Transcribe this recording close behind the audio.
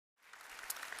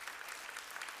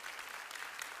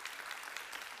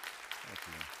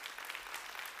you.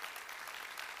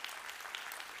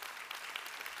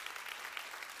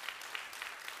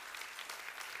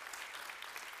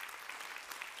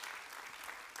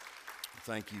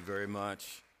 Thank you very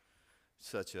much.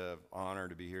 Such an honor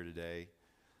to be here today,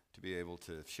 to be able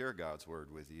to share God's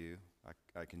word with you.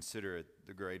 I consider it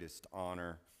the greatest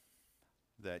honor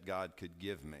that God could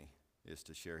give me is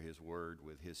to share his word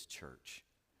with his church.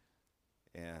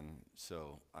 And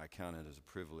so I count it as a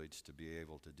privilege to be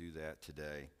able to do that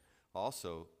today.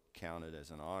 Also count it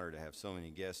as an honor to have so many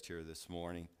guests here this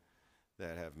morning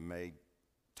that have made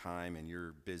time in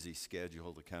your busy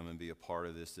schedule to come and be a part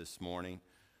of this morning.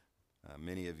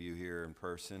 Many of you here in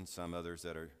person, some others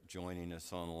that are joining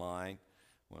us online.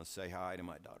 I want to say hi to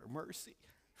my daughter Mercy.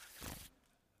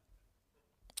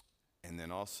 And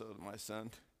then also to my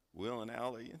son Will and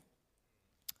Allie.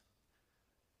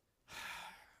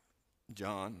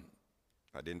 John,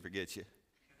 I didn't forget you.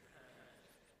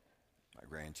 My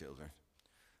grandchildren.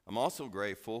 I'm also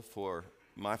grateful for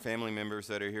my family members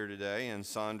that are here today and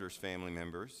Sandra's family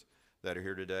members that are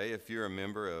here today. If you're a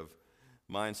member of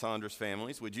mine and Sandra's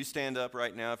families, would you stand up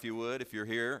right now if you would, if you're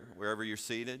here, wherever you're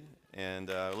seated, and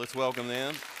let's welcome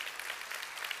them.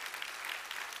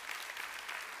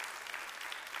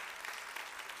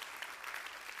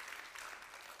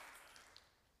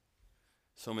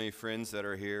 So many friends that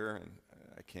are here, and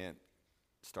I can't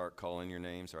start calling your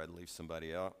names or I'd leave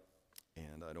somebody out,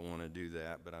 and I don't want to do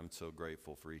that, but I'm so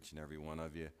grateful for each and every one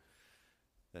of you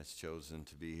that's chosen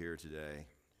to be here today.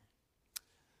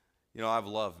 You know, I've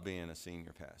loved being a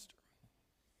senior pastor.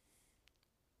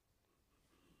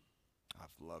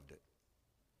 I've loved it.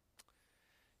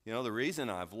 You know, the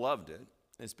reason I've loved it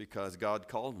is because God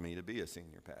called me to be a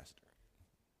senior pastor.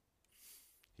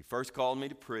 He first called me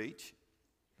to preach.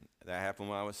 That happened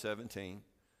when I was 17.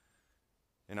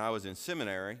 And I was in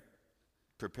seminary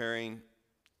preparing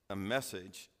a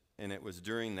message, and it was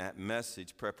during that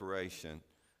message preparation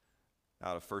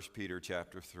out of 1 Peter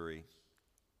chapter 3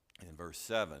 and verse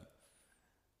 7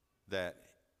 that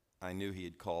I knew he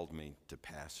had called me to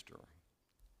pastor.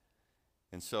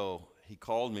 And so he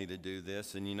called me to do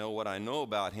this, and you know what I know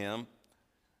about him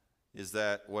is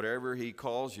that whatever he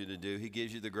calls you to do, he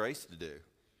gives you the grace to do.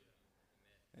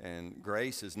 And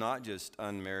grace is not just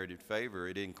unmerited favor,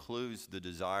 it includes the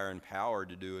desire and power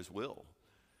to do his will.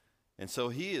 And so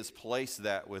he has placed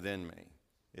that within me.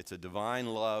 It's a divine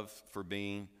love for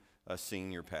being a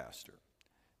senior pastor.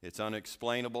 It's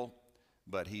unexplainable,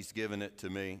 but he's given it to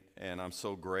me, and I'm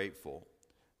so grateful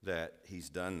that he's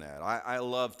done that. I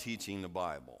love teaching the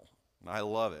Bible. I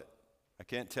love it. I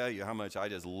can't tell you how much I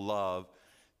just love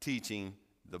teaching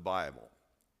the Bible.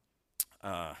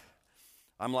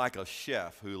 I'm like a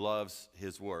chef who loves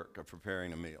his work of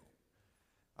preparing a meal.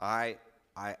 I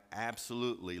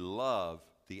absolutely love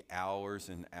the hours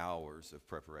and hours of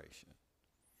preparation.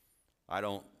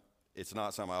 It's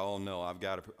not something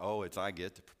I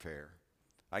get to prepare.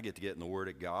 I get to get in the Word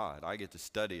of God. I get to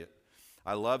study it.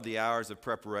 I love the hours of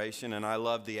preparation, and I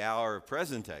love the hour of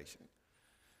presentation.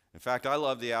 In fact, I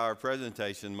love the hour of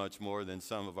presentation much more than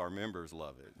some of our members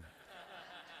love it.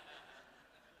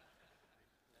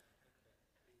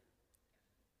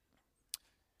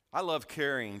 I love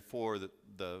caring for the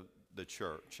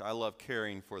church. I love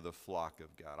caring for the flock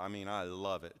of God. I mean, I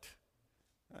love it.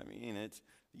 I mean, it's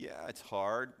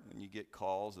hard when you get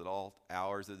calls at all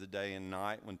hours of the day and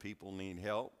night when people need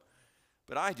help.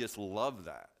 But I just love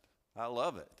that. I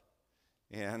love it.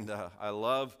 And I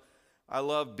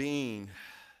love being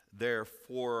there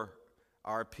for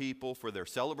our people for their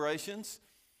celebrations.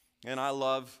 And I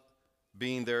love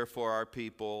being there for our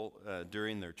people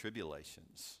during their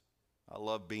tribulations. I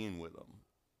love being with them.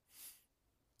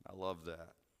 I love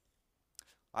that.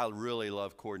 I really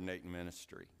love coordinating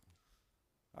ministry.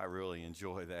 I really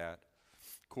enjoy that.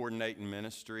 Coordinating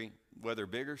ministry, whether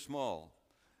big or small.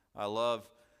 I love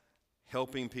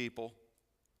helping people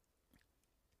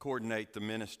coordinate the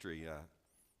ministry.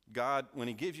 God, when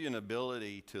he gives you an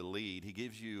ability to lead, he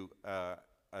gives you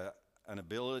an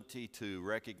ability to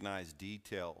recognize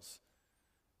details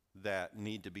that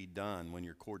need to be done when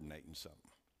you're coordinating something.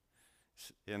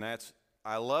 And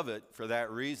I love it for that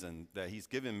reason, that he's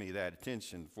given me that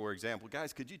attention. For example,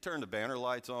 guys, could you turn the banner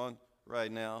lights on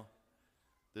right now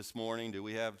this morning? Do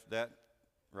we have that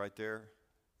right there?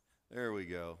 There we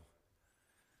go.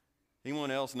 Anyone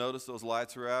else notice those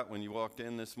lights were out when you walked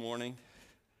in this morning?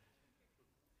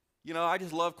 You know, I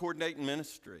just love coordinating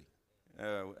ministry.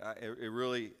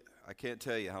 I can't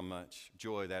tell you how much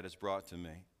joy that has brought to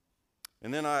me.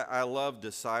 And then I love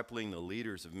discipling the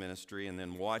leaders of ministry and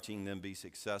then watching them be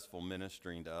successful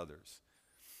ministering to others.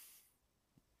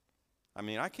 I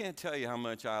mean, I can't tell you how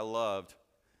much I loved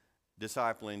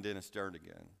discipling Dennis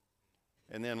Jernigan,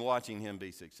 and then watching him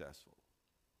be successful,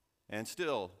 and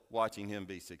still watching him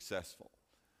be successful.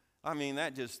 I mean,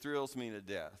 that just thrills me to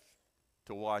death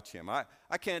to watch him. I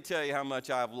can't tell you how much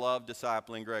I've loved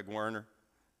discipling Greg Werner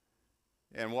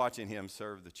and watching him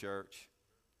serve the church.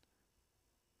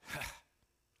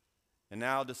 And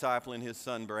now discipling his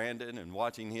son Brandon and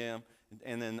watching him,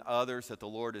 and then others that the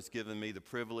Lord has given me the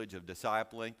privilege of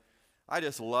discipling. I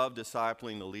just love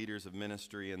discipling the leaders of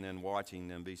ministry and then watching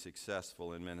them be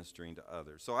successful in ministering to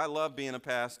others. So I love being a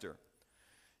pastor.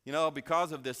 You know,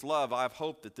 because of this love, I've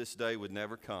hoped that this day would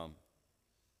never come.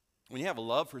 When you have a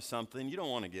love for something, you don't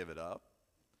want to give it up.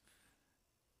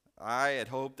 I had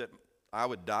hoped that I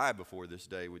would die before this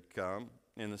day would come,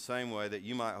 in the same way that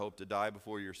you might hope to die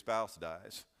before your spouse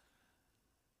dies.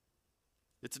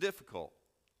 It's difficult.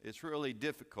 It's really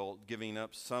difficult giving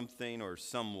up something or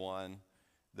someone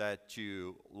that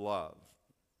you love.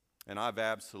 And I've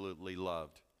absolutely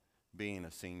loved being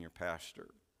a senior pastor.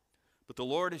 But the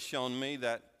Lord has shown me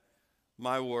that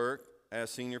my work as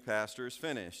senior pastor is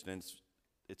finished, and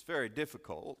it's very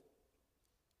difficult.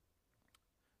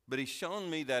 But He's shown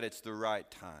me that it's the right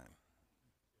time.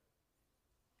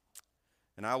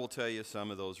 And I will tell you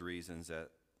some of those reasons at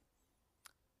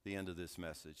the end of this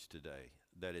message today,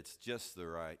 that it's just the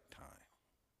right time.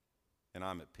 And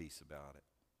I'm at peace about it.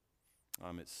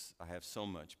 I have so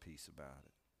much peace about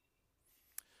it.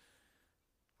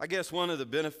 I guess one of the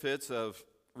benefits of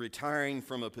retiring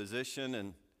from a position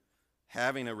and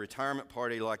having a retirement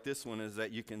party like this one is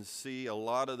that you can see a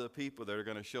lot of the people that are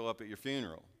going to show up at your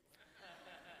funeral.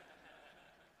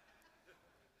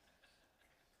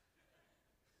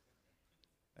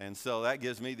 And so that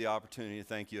gives me the opportunity to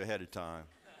thank you ahead of time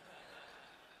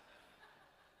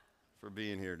for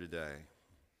being here today.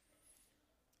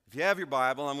 If you have your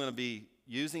Bible, I'm going to be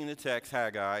using the text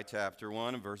Haggai chapter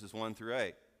 1 and verses 1 through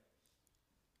 8.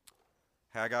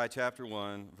 Haggai chapter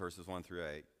 1, verses 1 through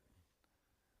 8.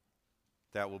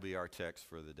 That will be our text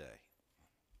for the day.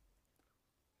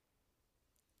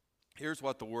 Here's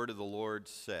what the word of the Lord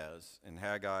says in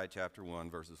Haggai chapter 1,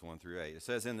 verses 1 through 8. It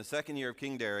says, "In the second year of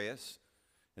King Darius,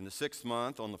 in the 6th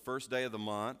month, on the first day of the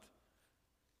month,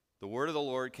 the word of the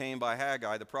Lord came by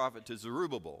Haggai the prophet to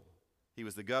Zerubbabel. He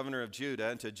was the governor of Judah,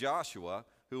 and to Joshua,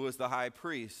 who was the high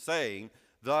priest, saying,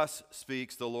 Thus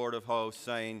speaks the Lord of hosts,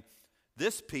 saying,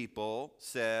 This people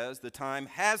says, the time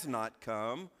has not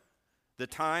come, the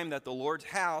time that the Lord's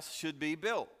house should be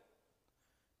built.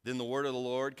 Then the word of the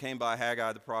Lord came by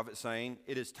Haggai the prophet, saying,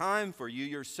 Is it time for you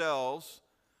yourselves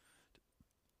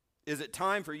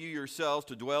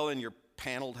to dwell in your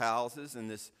paneled houses, and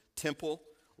this temple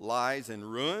lies in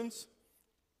ruins?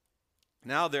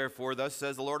 Now therefore, thus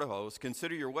says the Lord of hosts,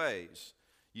 consider your ways.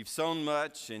 You've sown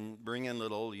much and bring in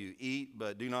little. You eat,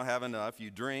 but do not have enough.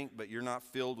 You drink, but you're not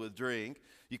filled with drink.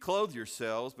 You clothe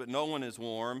yourselves, but no one is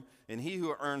warm. And he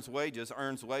who earns wages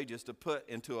to put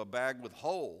into a bag with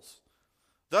holes.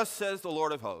 Thus says the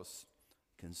Lord of hosts,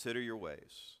 consider your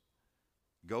ways.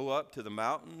 Go up to the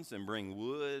mountains and bring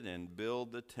wood and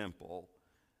build the temple,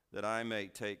 that I may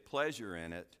take pleasure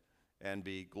in it and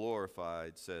be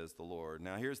glorified, says the Lord."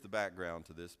 Now here's the background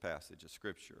to this passage of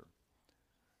Scripture.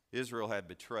 Israel had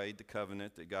betrayed the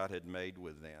covenant that God had made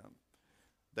with them.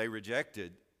 They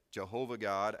rejected Jehovah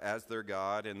God as their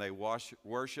God, and they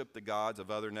worshiped the gods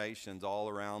of other nations all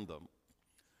around them.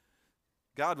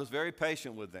 God was very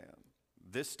patient with them.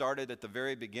 This started at the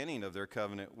very beginning of their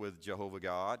covenant with Jehovah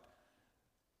God,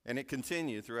 and it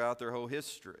continued throughout their whole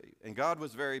history. And God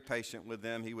was very patient with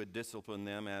them. He would discipline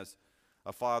them as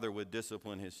a father would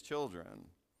discipline his children.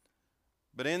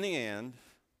 But in the end,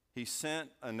 He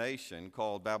sent a nation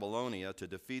called Babylonia to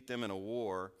defeat them in a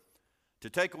war, to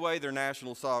take away their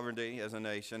national sovereignty as a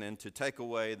nation, and to take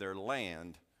away their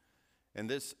land. And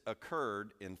this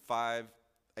occurred in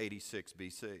 586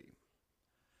 BC.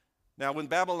 Now, when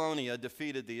Babylonia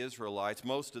defeated the Israelites,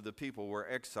 most of the people were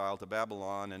exiled to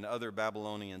Babylon and other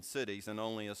Babylonian cities, and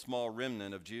only a small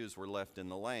remnant of Jews were left in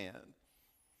the land.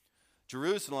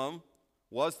 Jerusalem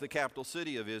was the capital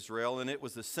city of Israel, and it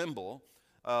was the symbol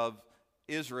of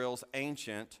Israel's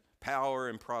ancient power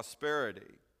and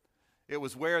prosperity. It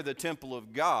was where the temple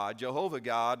of God, Jehovah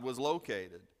God, was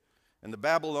located. And the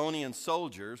Babylonian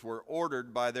soldiers were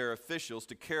ordered by their officials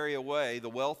to carry away the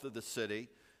wealth of the city,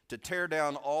 to tear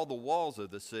down all the walls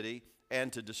of the city,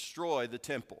 and to destroy the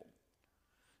temple.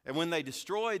 And when they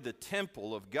destroyed the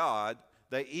temple of God,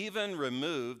 they even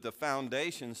removed the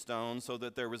foundation stone so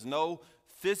that there was no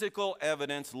physical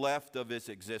evidence left of its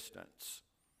existence.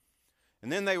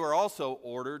 And then they were also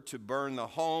ordered to burn the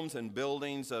homes and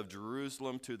buildings of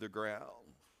Jerusalem to the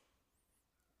ground.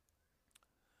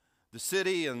 The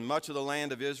city and much of the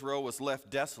land of Israel was left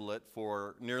desolate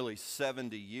for nearly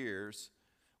 70 years,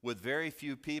 with very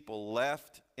few people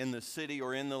left in the city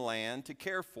or in the land to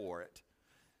care for it.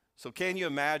 So can you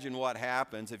imagine what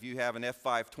happens if you have an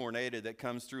F5 tornado that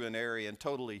comes through an area and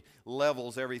totally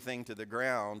levels everything to the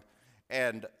ground,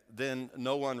 and then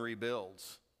no one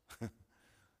rebuilds?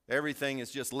 Everything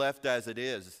is just left as it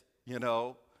is, you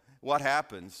know. What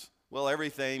happens? Well,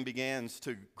 everything begins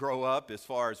to grow up as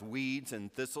far as weeds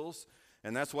and thistles,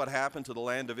 and that's what happened to the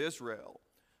land of Israel.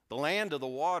 The land of the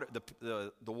water,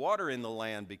 the water in the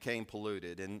land became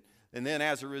polluted, and then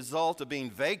as a result of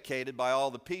being vacated by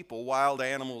all the people, wild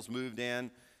animals moved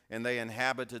in, and they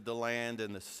inhabited the land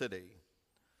and the city.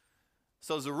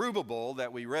 So Zerubbabel,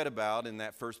 that we read about in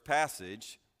that first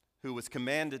passage, who was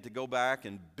commanded to go back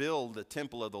and build the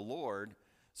temple of the Lord,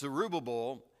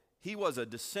 Zerubbabel, he was a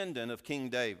descendant of King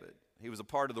David. He was a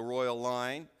part of the royal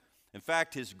line. In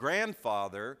fact, his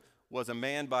grandfather was a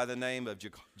man by the name of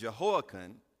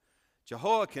Jehoiakim.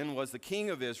 Jehoiakim was the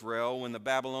king of Israel when the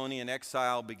Babylonian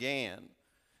exile began.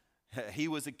 He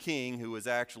was a king who was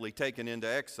actually taken into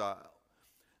exile.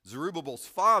 Zerubbabel's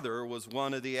father was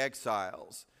one of the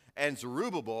exiles, and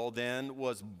Zerubbabel then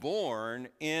was born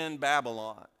in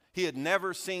Babylon. He had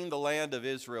never seen the land of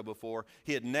Israel before.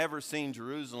 He had never seen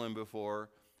Jerusalem before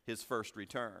his first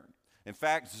return. In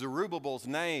fact, Zerubbabel's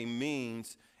name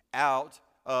means out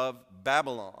of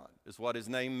Babylon, is what his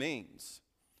name means.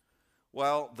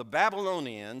 Well, the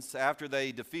Babylonians, after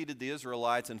they defeated the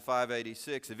Israelites in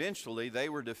 586, eventually they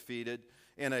were defeated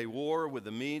in a war with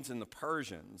the Medes and the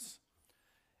Persians.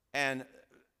 And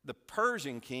the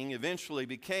Persian king eventually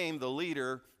became the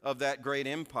leader of that great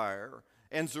empire.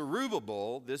 And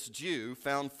Zerubbabel, this Jew,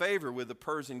 found favor with the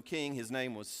Persian king. His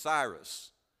name was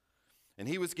Cyrus. And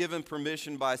he was given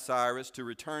permission by Cyrus to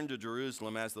return to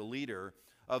Jerusalem as the leader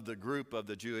of the group of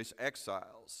the Jewish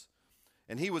exiles.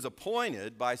 And he was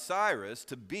appointed by Cyrus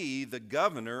to be the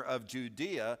governor of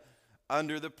Judea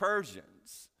under the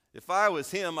Persians. If I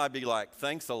was him, I'd be like,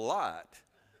 thanks a lot,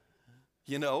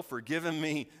 you know, for giving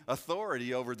me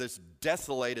authority over this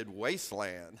desolated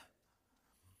wasteland.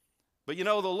 But you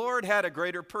know, the Lord had a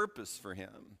greater purpose for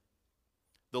him.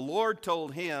 The Lord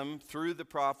told him through the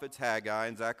prophets Haggai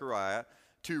and Zechariah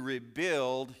to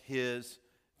rebuild his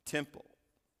temple.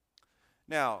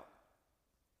 Now,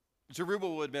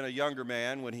 Zerubbabel had been a younger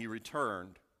man when he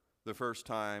returned the first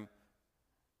time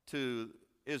to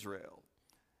Israel.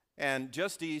 And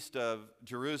just east of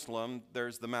Jerusalem,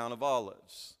 there's the Mount of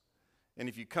Olives. And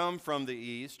if you come from the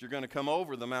east, you're going to come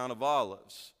over the Mount of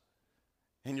Olives.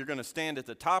 And you're going to stand at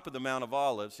the top of the Mount of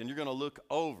Olives, and you're going to look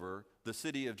over the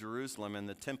city of Jerusalem and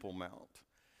the Temple Mount.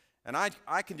 And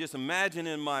I can just imagine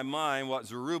in my mind what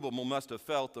Zerubbabel must have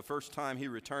felt the first time he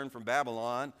returned from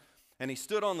Babylon. And he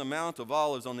stood on the Mount of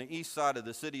Olives on the east side of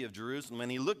the city of Jerusalem,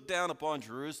 and he looked down upon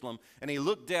Jerusalem, and he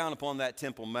looked down upon that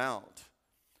Temple Mount.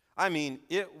 I mean,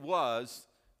 it was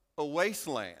a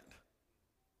wasteland.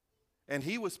 And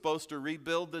he was supposed to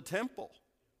rebuild the temple.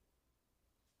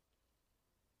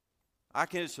 I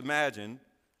can just imagine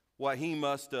what he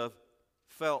must have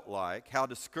felt like, how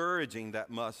discouraging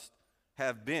that must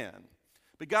have been.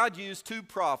 But God used two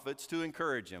prophets to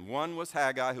encourage him. One was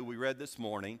Haggai, who we read this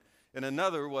morning, and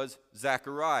another was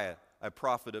Zechariah, a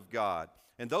prophet of God.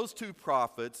 And those two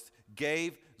prophets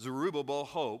gave Zerubbabel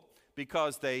hope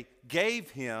because they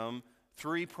gave him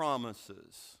three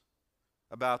promises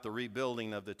about the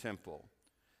rebuilding of the temple.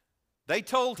 They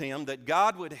told him that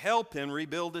God would help him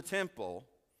rebuild the temple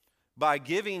by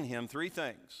giving him three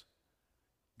things.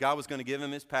 God was going to give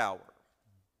him his power.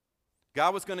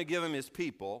 God was going to give him his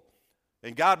people.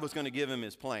 And God was going to give him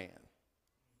his plan.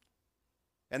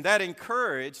 And that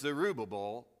encouraged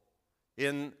Zerubbabel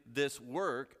in this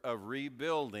work of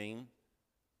rebuilding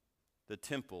the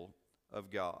temple of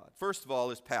God. First of all,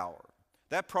 his power.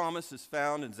 That promise is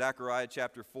found in Zechariah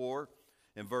chapter 4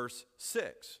 and verse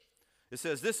 6. It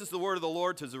says, "This is the word of the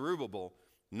Lord to Zerubbabel,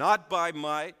 not by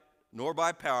might nor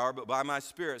by power, but by my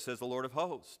spirit, says the Lord of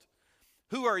hosts.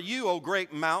 Who are you, O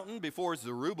great mountain? Before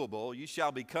Zerubbabel you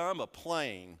shall become a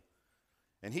plain,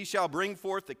 and he shall bring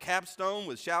forth the capstone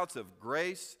with shouts of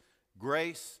grace,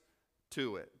 grace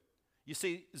to it." You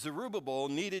see, Zerubbabel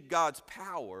needed God's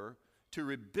power to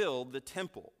rebuild the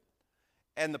temple.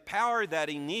 And the power that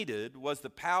he needed was the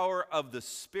power of the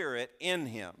Spirit in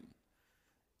him.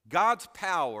 God's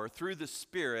power through the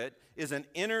Spirit is an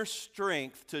inner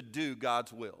strength to do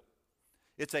God's will.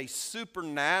 It's a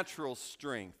supernatural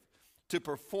strength to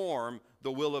perform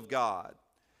the will of God.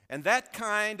 And that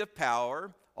kind of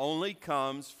power only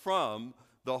comes from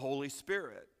the Holy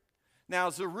Spirit. Now,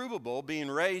 Zerubbabel, being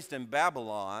raised in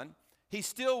Babylon, he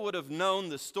still would have known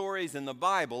the stories in the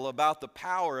Bible about the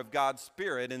power of God's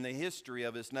Spirit in the history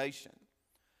of his nation.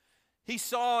 He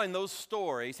saw in those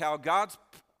stories how God's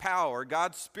power,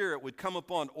 God's Spirit would come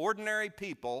upon ordinary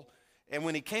people, and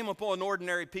when he came upon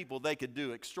ordinary people, they could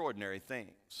do extraordinary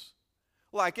things.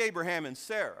 Like Abraham and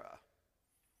Sarah,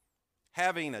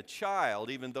 having a child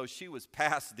even though she was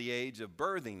past the age of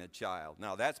birthing a child.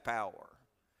 Now that's power.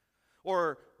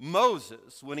 Or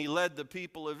Moses, when he led the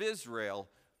people of Israel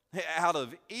out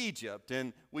of Egypt,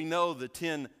 and we know the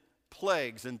 10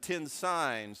 plagues and 10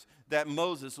 signs that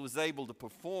Moses was able to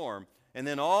perform, and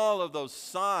then all of those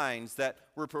signs that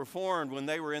were performed when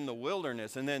they were in the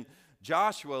wilderness, and then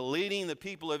Joshua leading the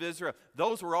people of Israel,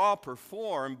 those were all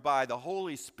performed by the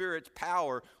Holy Spirit's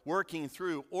power working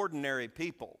through ordinary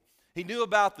people. He knew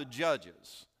about the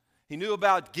judges. He knew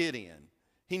about Gideon.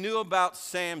 He knew about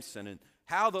Samson and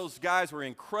how those guys were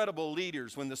incredible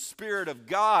leaders when the Spirit of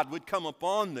God would come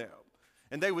upon them.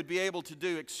 And they would be able to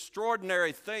do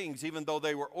extraordinary things even though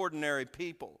they were ordinary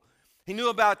people. He knew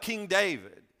about King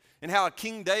David and how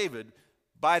King David,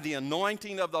 by the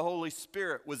anointing of the Holy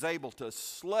Spirit, was able to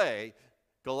slay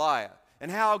Goliath.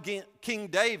 And how King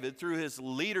David, through his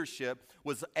leadership,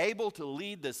 was able to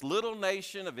lead this little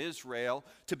nation of Israel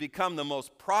to become the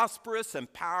most prosperous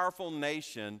and powerful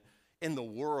nation in the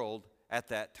world at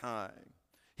that time.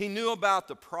 He knew about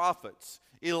the prophets,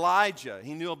 Elijah.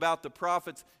 He knew about the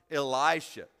prophets,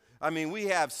 Elisha. I mean, we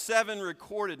have 7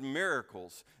 recorded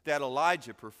miracles that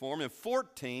Elijah performed and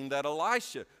 14 that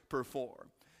Elisha performed.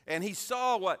 And he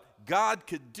saw what God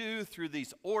could do through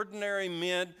these ordinary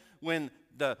men when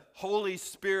the Holy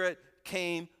Spirit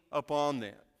came upon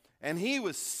them. And he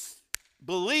was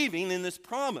believing in this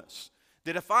promise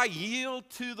that if I yield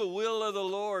to the will of the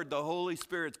Lord, the Holy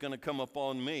Spirit's going to come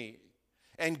upon me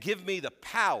and give me the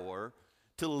power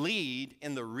to lead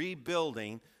in the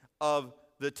rebuilding of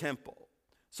the temple.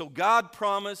 So God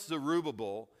promised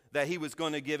Zerubbabel that he was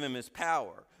going to give him his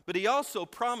power, but he also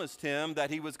promised him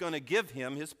that he was going to give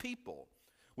him his people.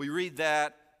 We read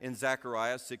that in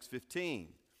Zechariah 6:15.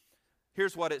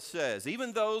 Here's what it says: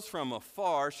 even those from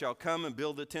afar shall come and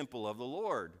build the temple of the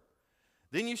Lord.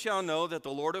 Then you shall know that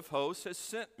the Lord of hosts has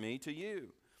sent me to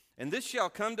you. And this shall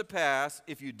come to pass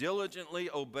if you diligently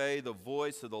obey the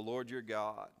voice of the Lord your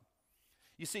God.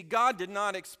 You see, God did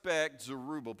not expect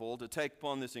Zerubbabel to take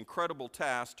upon this incredible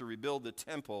task to rebuild the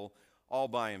temple all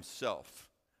by himself.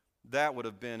 That would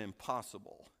have been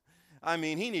impossible. I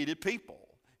mean, he needed people.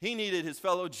 He needed his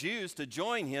fellow Jews to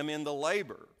join him in the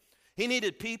labor. He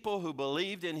needed people who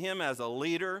believed in him as a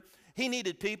leader. He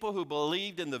needed people who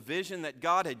believed in the vision that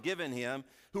God had given him,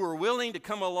 who were willing to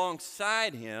come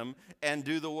alongside him and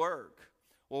do the work.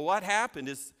 Well, what happened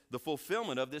is the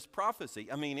fulfillment of this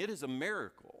prophecy. I mean, it is a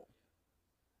miracle.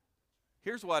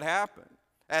 Here's what happened.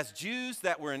 As Jews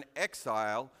that were in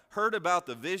exile heard about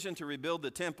the vision to rebuild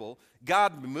the temple,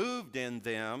 God moved in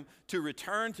them to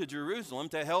return to Jerusalem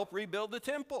to help rebuild the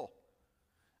temple.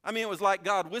 I mean, it was like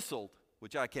God whistled,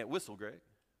 which I can't whistle, Greg.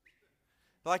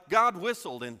 Like God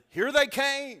whistled, and here they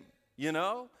came, you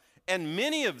know. And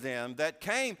many of them that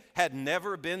came had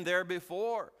never been there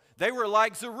before. They were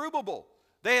like Zerubbabel.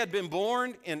 They had been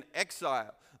born in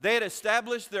exile. They had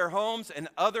established their homes in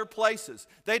other places.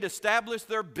 They'd established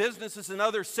their businesses in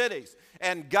other cities.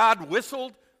 And God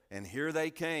whistled, and here they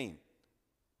came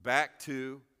back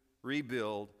to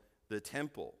rebuild the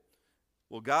temple.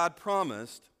 Well, God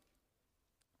promised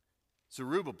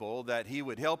Zerubbabel that he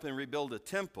would help him rebuild a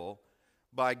temple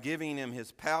by giving him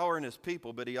his power and his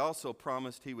people, but he also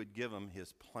promised he would give him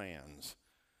his plans.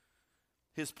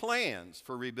 His plans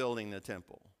for rebuilding the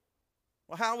temple.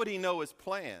 Well, how would he know his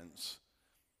plans?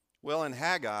 Well, in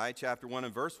Haggai chapter 1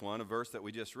 and verse 1, a verse that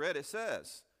we just read, it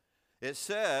says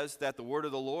that the word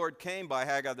of the Lord came by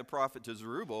Haggai the prophet to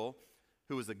Zerubbabel,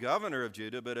 who was the governor of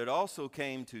Judah, but it also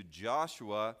came to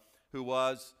Joshua, who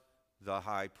was the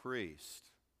high priest.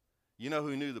 You know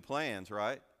who knew the plans,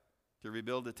 right? To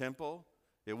rebuild the temple?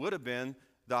 It would have been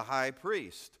the high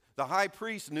priest. The high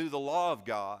priest knew the law of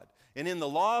God. And in the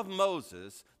law of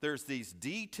Moses, there's these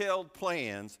detailed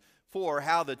plans for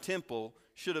how the temple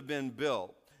should have been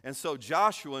built. And so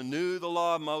Joshua knew the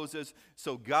law of Moses,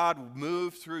 so God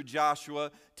moved through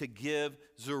Joshua to give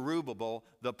Zerubbabel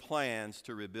the plans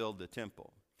to rebuild the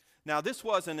temple. Now, this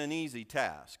wasn't an easy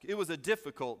task. It was a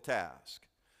difficult task.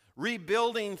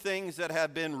 Rebuilding things that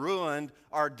have been ruined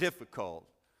are difficult.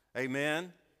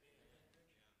 Amen?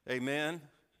 Amen?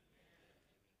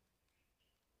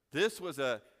 This was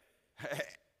a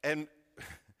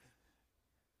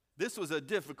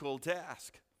difficult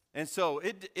task. And so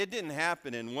it didn't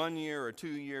happen in 1 year or 2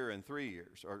 years and 3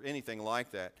 years or anything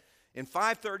like that. In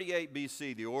 538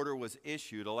 BC, the order was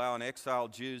issued allowing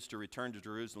exiled Jews to return to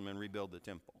Jerusalem and rebuild the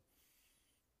temple.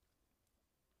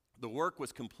 The work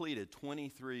was completed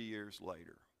 23 years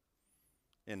later,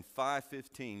 in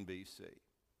 515 BC.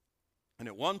 And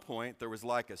at one point, there was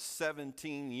like a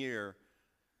 17-year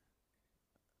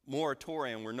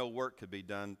moratorium where no work could be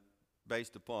done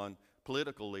based upon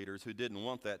political leaders who didn't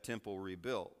want that temple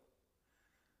rebuilt.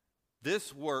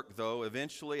 This work, though,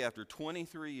 eventually, after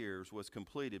 23 years, was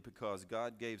completed because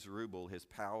God gave Zerubbabel his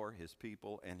power, his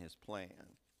people, and his plan.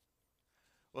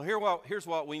 Well, here's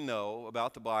what we know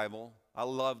about the Bible. I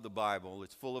love the Bible.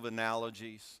 It's full of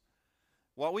analogies.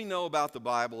 What we know about the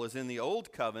Bible is in the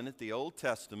Old Covenant, the Old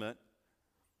Testament,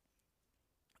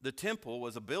 the temple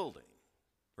was a building,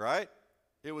 right?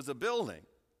 It was a building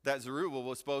that Zerubbabel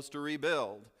was supposed to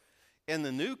rebuild. In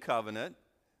the New Covenant,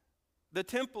 the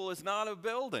temple is not a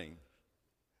building.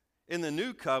 In the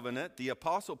New Covenant, the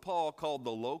Apostle Paul called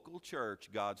the local church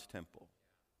God's temple.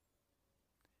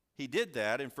 He did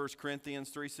that in 1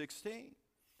 Corinthians 3:16.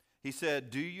 He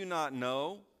said, "Do you not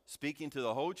know," speaking to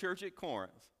the whole church at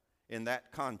Corinth in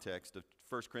that context of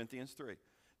 1 Corinthians 3,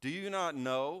 "Do you not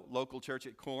know, local church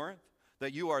at Corinth,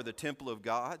 that you are the temple of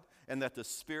God and that the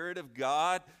Spirit of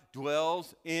God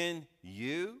dwells in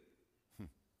you?"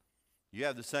 You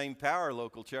have the same power,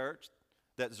 local church,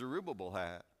 that Zerubbabel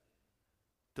had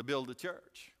to build a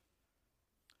church.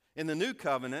 In the New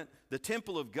Covenant, the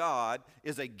temple of God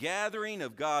is a gathering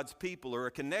of God's people who are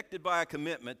connected by a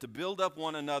commitment to build up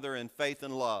one another in faith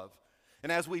and love.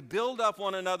 And as we build up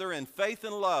one another in faith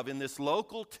and love in this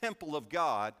local temple of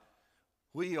God,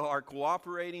 we are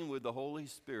cooperating with the Holy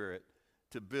Spirit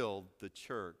to build the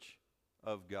church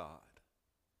of God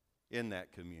in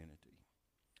that community.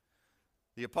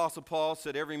 The Apostle Paul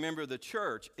said every member of the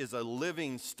church is a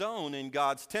living stone in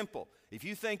God's temple. If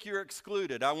you think you're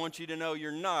excluded, I want you to know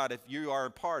you're not if you are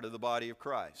a part of the body of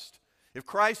Christ. If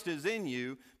Christ is in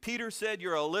you, Peter said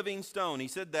you're a living stone. He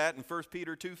said that in 1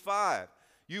 Peter 2:5.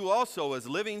 You also as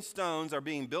living stones are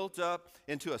being built up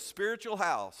into a spiritual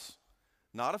house,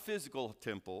 not a physical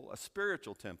temple, a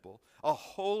spiritual temple, a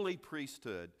holy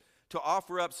priesthood, to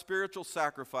offer up spiritual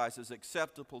sacrifices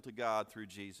acceptable to God through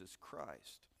Jesus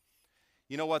Christ.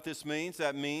 You know what this means?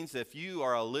 That means if you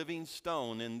are a living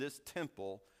stone in this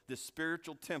temple, this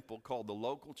spiritual temple called the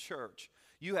local church,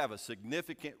 you have a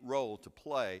significant role to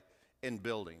play in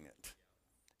building it.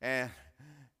 And,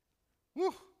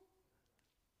 whew,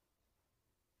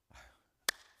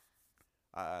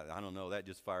 I don't know, that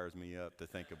just fires me up to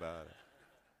think about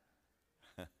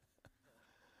it.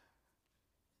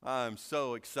 I'm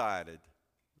so excited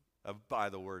by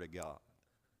the Word of God.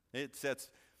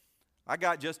 I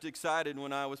got just excited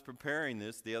when I was preparing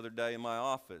this the other day in my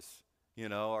office,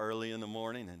 early in the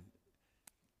morning, and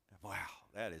wow,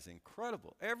 that is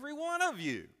incredible. Every one of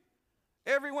you,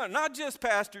 everyone, not just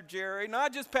Pastor Jerry,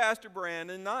 not just Pastor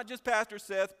Brandon, not just Pastor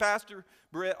Seth, Pastor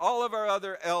Britt, all of our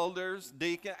other elders,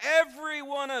 deacon, every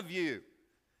one of you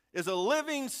is a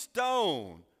living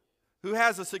stone who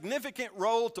has a significant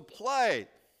role to play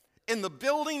in the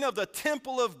building of the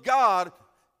temple of God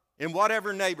in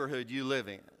whatever neighborhood you live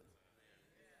in.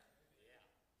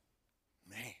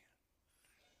 Man.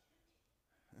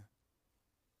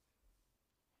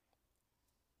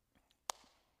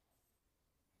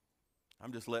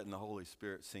 I'm just letting the Holy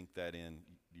Spirit sink that in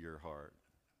your heart.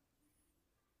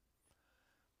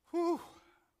 Whew.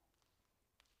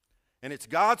 And it's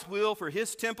God's will for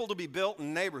His temple to be built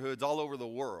in neighborhoods all over the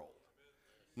world,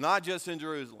 not just in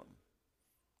Jerusalem.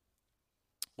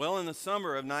 Well, in the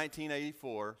summer of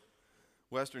 1984,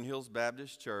 Western Hills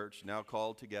Baptist Church, now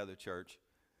called Together Church,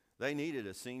 they needed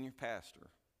a senior pastor.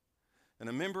 And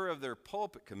a member of their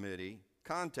pulpit committee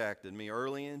contacted me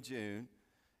early in June,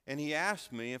 and he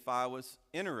asked me if I was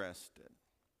interested.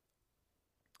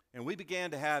 And we began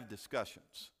to have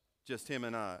discussions, just him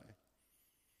and I.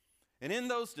 And in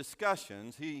those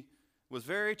discussions, he was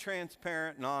very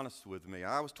transparent and honest with me.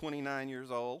 I was 29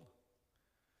 years old.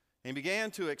 And he began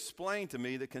to explain to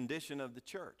me the condition of the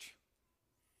church.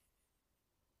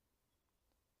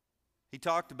 He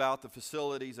talked about the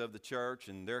facilities of the church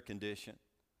and their condition.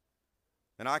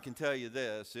 And I can tell you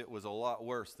this, it was a lot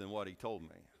worse than what he told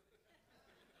me.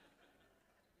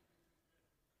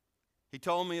 He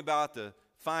told me about the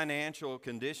financial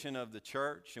condition of the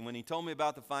church. And when he told me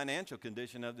about the financial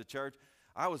condition of the church,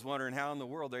 I was wondering how in the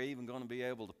world they're even going to be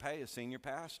able to pay a senior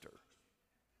pastor.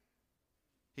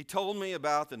 He told me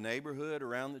about the neighborhood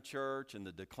around the church and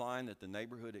the decline that the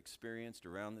neighborhood experienced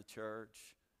around the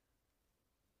church.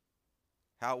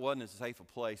 How it wasn't as safe a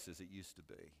place as it used to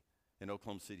be in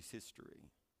Oklahoma City's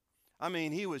history. I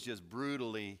mean, he was just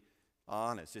brutally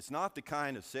honest. It's not the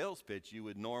kind of sales pitch you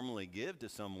would normally give to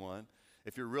someone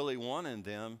if you're really wanting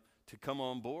them to come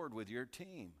on board with your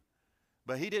team.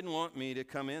 But he didn't want me to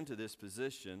come into this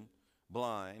position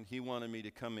blind. He wanted me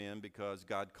to come in because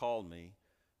God called me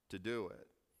to do it.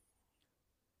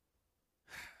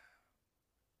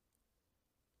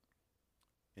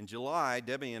 In July,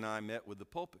 Debbie and I met with the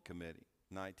Pulpit Committee,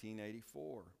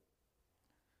 1984.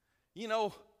 You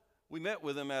know, we met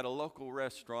with them at a local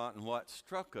restaurant, and what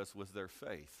struck us was their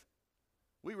faith.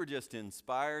 We were just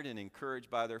inspired and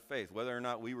encouraged by their faith. Whether or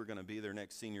not we were going to be their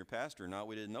next senior pastor or not,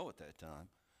 we didn't know at that time.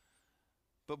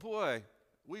 But boy,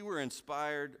 we were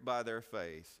inspired by their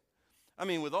faith. I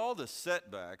mean, with all the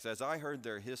setbacks, as I heard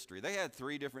their history, they had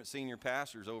 3 different senior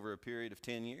pastors over a period of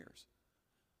 10 years.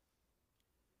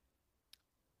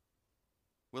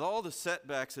 With all the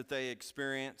setbacks that they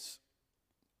experienced,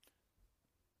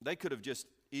 they could have just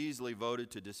easily voted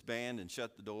to disband and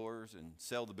shut the doors and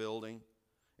sell the building.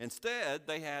 Instead,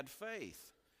 they had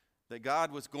faith that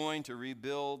God was going to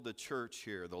rebuild the church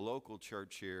here, the local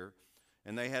church here,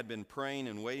 and they had been praying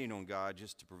and waiting on God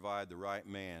just to provide the right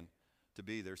man to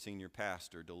be their senior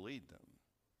pastor to lead them.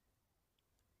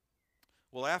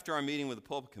 Well, after our meeting with the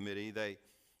Pulpit Committee,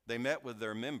 they met with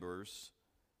their members,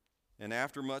 and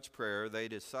after much prayer, they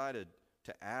decided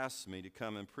to ask me to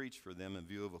come and preach for them in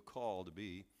view of a call to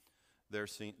be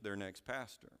their next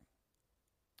pastor.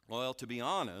 Well, to be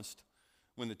honest,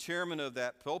 when the chairman of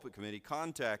that Pulpit Committee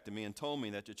contacted me and told me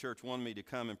that the church wanted me to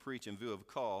come and preach in view of a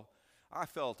call, I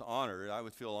felt honored. I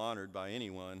would feel honored by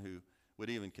anyone who would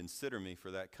even consider me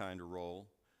for that kind of role.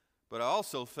 But I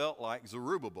also felt like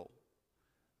Zerubbabel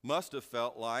must have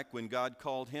felt like when God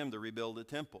called him to rebuild the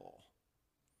temple.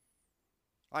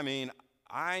 I mean,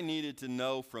 I needed to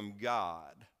know from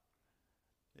God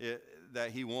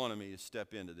that he wanted me to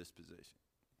step into this position.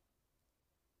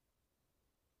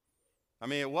 I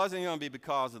mean, it wasn't going to be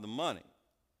because of the money.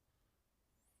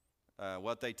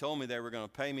 What they told me they were going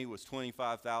to pay me was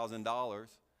 $25,000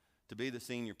 to be the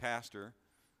senior pastor.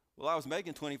 Well, I was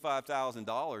making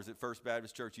 $25,000 at First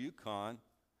Baptist Church Yukon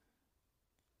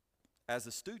as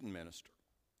a student minister.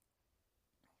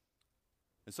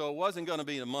 And so it wasn't going to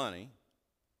be the money.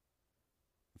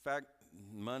 In fact,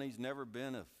 money's never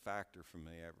been a factor for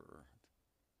me ever.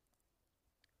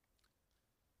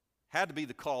 Had to be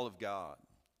the call of God.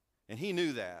 And he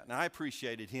knew that. And I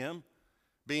appreciated him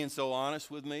being so honest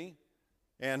with me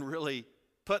and really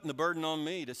putting the burden on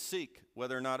me to seek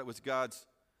whether or not it was God's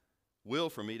will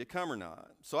for me to come or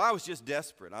not. So I was just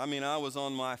desperate. I mean, I was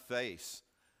on my face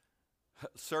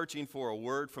searching for a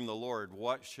word from the Lord.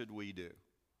 What should we do?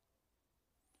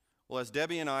 Well, as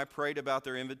Debbie and I prayed about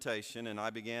their invitation and I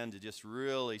began to just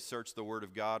really search the Word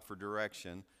of God for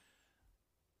direction,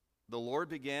 the Lord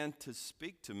began to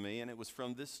speak to me, and it was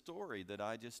from this story that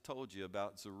I just told you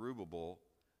about Zerubbabel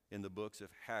in the books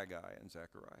of Haggai and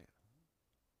Zechariah.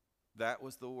 That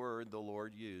was the word the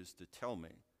Lord used to tell me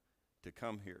to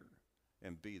come here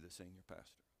and be the senior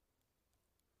pastor.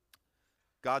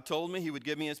 God told me he would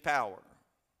give me his power.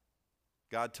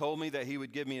 God told me that he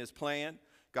would give me his plan.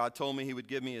 God told me he would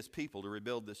give me his people to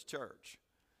rebuild this church.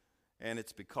 And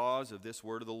it's because of this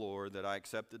word of the Lord that I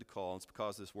accepted the call. It's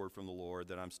because of this word from the Lord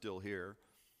that I'm still here.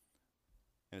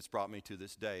 And it's brought me to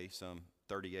this day, some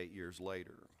 38 years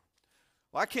later.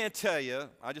 Well, I can't tell you.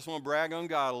 I just want to brag on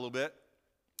God a little bit.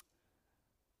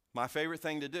 My favorite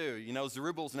thing to do. You know,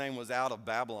 Zerubbabel's name was out of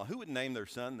Babylon. Who would name their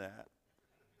son that?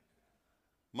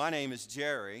 My name is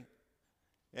Jerry.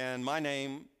 And my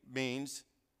name means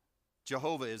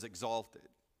Jehovah is exalted,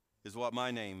 is what my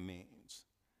name means.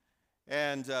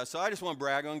 And so I just want to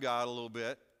brag on God a little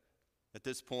bit at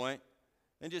this point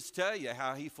and just tell you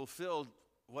how he fulfilled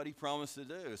what he promised to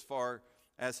do as far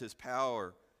as his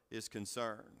power is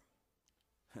concerned.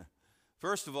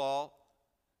 First of all,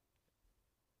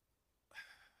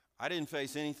 I didn't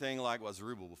face anything like what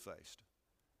Zerubbabel faced,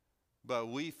 but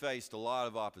we faced a lot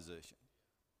of opposition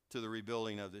to the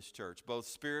rebuilding of this church, both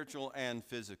spiritual and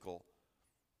physical.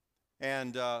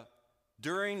 And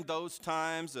during those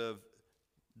times of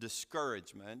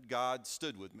discouragement, God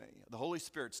stood with me. The Holy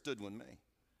Spirit stood with me.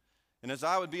 And as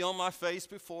I would be on my face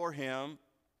before him,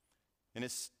 and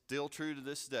it's still true to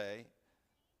this day,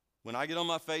 when I get on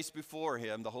my face before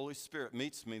him, the Holy Spirit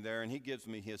meets me there, and he gives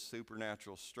me his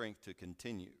supernatural strength to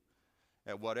continue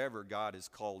at whatever God has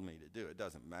called me to do. It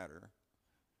doesn't matter.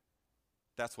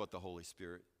 That's what the Holy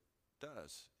Spirit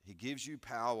does. He gives you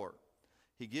power.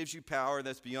 He gives you power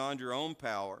that's beyond your own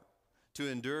power to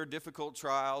endure difficult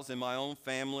trials in my own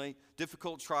family,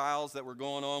 difficult trials that were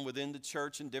going on within the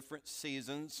church in different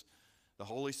seasons. The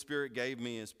Holy Spirit gave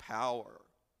me his power.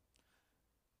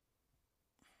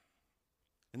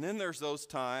 And then there's those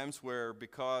times where,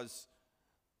 because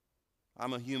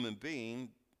I'm a human being,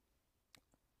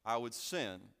 I would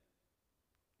sin.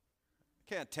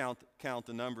 Can't count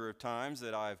the number of times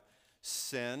that I've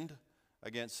sinned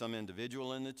against some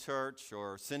individual in the church,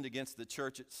 or sinned against the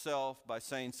church itself by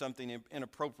saying something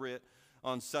inappropriate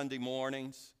on Sunday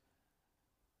mornings.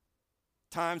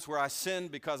 Times where I sinned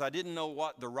because I didn't know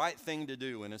what the right thing to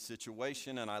do in a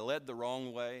situation and I led the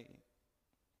wrong way.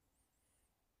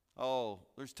 Oh,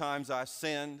 there's times I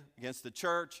sinned against the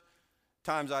church,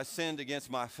 times I sinned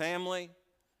against my family,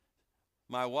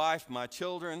 my wife, my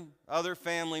children, other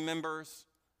family members.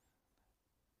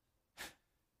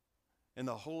 And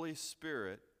the Holy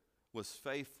Spirit was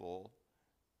faithful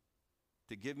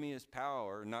to give me his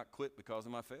power and not quit because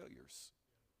of my failures.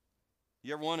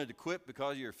 You ever wanted to quit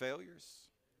because of your failures?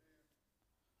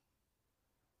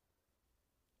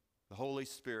 The Holy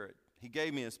Spirit, he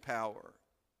gave me his power.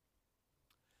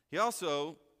 He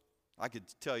also, I could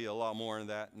tell you a lot more than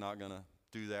that, not going to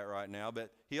do that right now,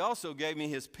 but he also gave me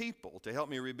his people to help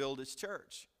me rebuild his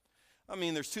church. I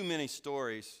mean, there's too many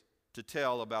stories to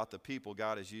tell about the people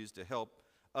God has used to help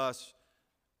us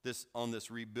on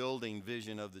this rebuilding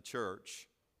vision of the church.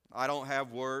 I don't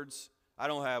have words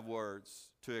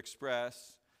to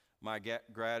express my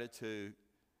gratitude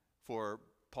for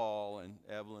Paul and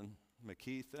Evelyn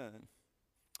McKeitha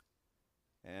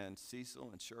and Cecil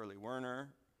and Shirley Werner.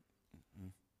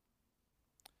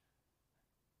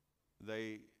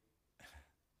 They've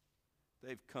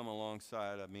come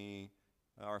alongside of me,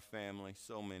 our family,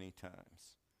 so many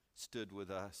times, stood with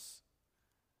us.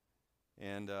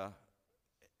 And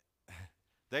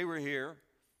they were here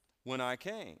when I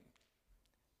came.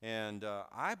 And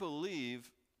I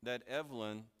believe that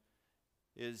Evelyn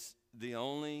is the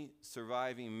only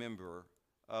surviving member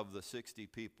of the 60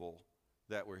 people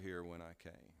that were here when I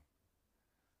came.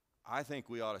 I think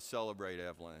we ought to celebrate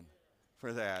Evelyn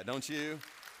for that, don't you?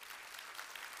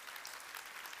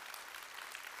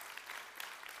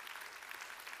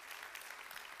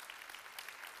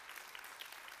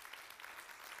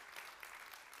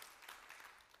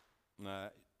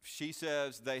 She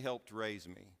says they helped raise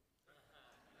me.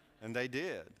 And they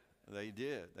did. They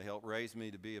did. They helped raise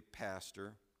me to be a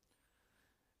pastor.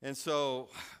 And so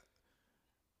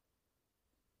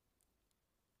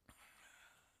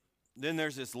then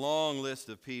there's this long list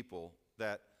of people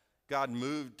that God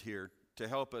moved here to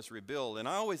help us rebuild. And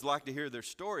I always like to hear their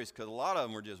stories because a lot of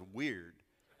them were just weird.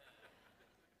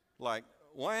 Like,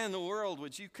 why in the world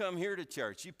would you come here to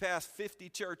church? You passed 50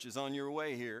 churches on your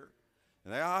way here.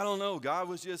 And I don't know, God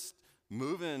was just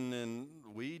moving and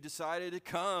we decided to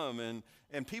come.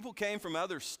 And people came from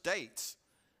other states.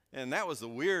 And that was the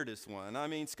weirdest one. I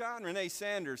mean, Scott and Renee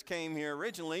Sanders came here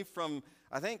originally from,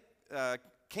 I think,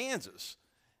 Kansas,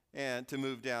 and to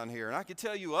move down here. And I could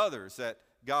tell you others that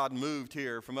God moved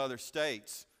here from other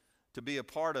states to be a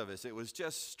part of us. It was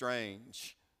just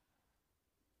strange.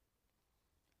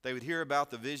 They would hear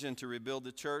about the vision to rebuild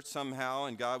the church somehow,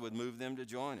 and God would move them to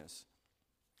join us.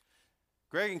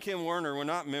 Greg and Kim Werner were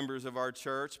not members of our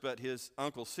church, but his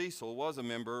uncle Cecil was a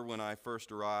member when I first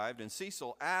arrived. And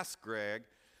Cecil asked Greg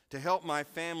to help my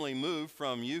family move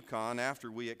from Yukon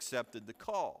after we accepted the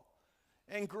call.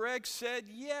 And Greg said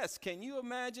yes. Can you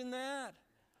imagine that?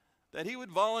 That he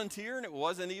would volunteer and it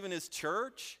wasn't even his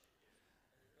church?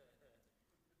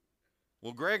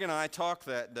 Well, Greg and I talked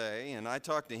that day, and I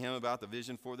talked to him about the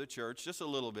vision for the church, just a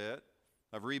little bit,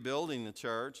 of rebuilding the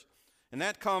church. And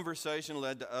that conversation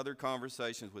led to other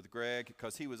conversations with Greg,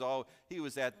 because he was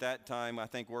at that time, I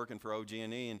think, working for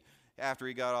OG&E, and after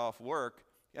he got off work,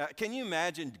 can you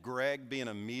imagine Greg being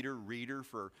a meter reader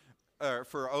for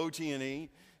OG&E?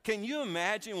 Can you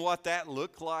imagine what that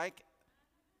looked like?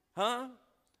 Huh?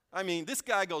 I mean, this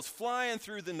guy goes flying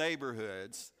through the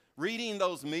neighborhoods, reading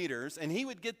those meters, and he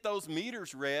would get those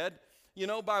meters read,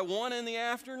 by 1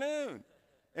 PM.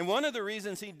 And one of the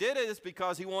reasons he did it is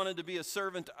because he wanted to be a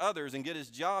servant to others and get his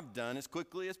job done as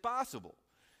quickly as possible.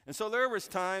 And so there was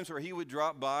times where he would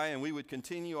drop by and we would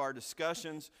continue our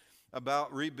discussions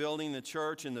about rebuilding the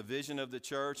church and the vision of the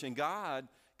church. And God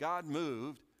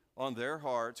moved on their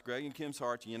hearts, Greg and Kim's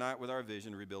heart, to unite with our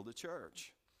vision to rebuild the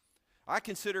church. I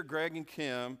consider Greg and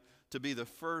Kim to be the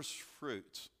first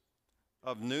fruits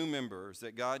of new members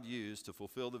that God used to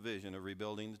fulfill the vision of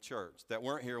rebuilding the church that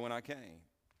weren't here when I came.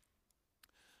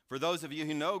 For those of you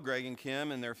who know Greg and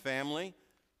Kim and their family,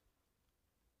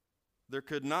 there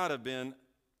could not have been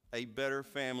a better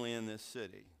family in this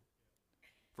city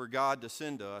for God to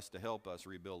send to us to help us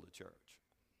rebuild a church.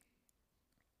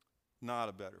 Not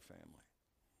a better family.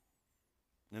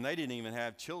 And they didn't even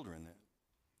have children then.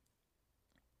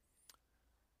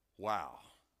 Wow.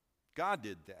 God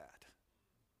did that.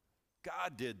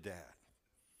 God did that.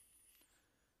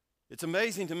 It's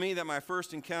amazing to me that my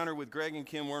first encounter with Greg and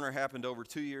Kim Werner happened over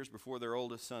 2 years before their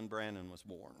oldest son, Brandon, was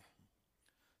born.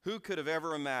 Who could have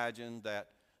ever imagined that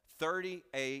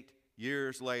 38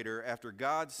 years later, after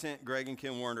God sent Greg and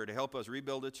Kim Werner to help us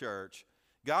rebuild a church,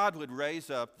 God would raise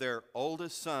up their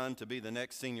oldest son to be the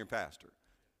next senior pastor?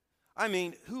 I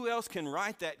mean, who else can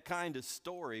write that kind of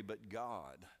story but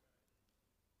God?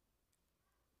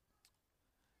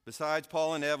 Besides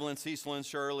Paul and Evelyn, Cecil and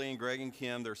Shirley, and Greg and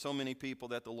Kim, there are so many people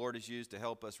that the Lord has used to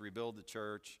help us rebuild the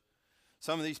church.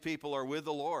 Some of these people are with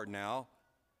the Lord now.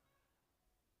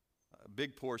 A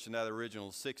big portion of that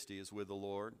original 60 is with the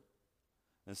Lord.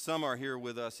 And some are here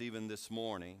with us even this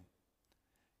morning.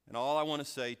 And all I want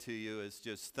to say to you is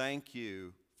just thank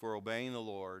you for obeying the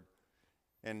Lord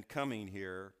and coming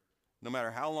here, no matter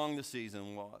how long the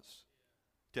season was,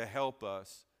 to help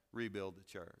us rebuild the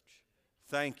church.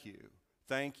 Thank you.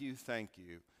 Thank you, thank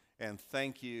you, and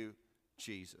thank you,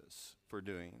 Jesus, for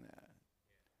doing that.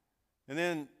 And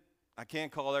then, I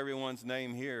can't call everyone's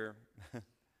name here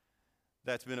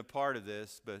that's been a part of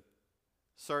this, but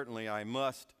certainly I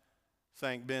must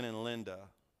thank Ben and Linda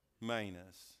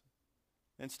Manus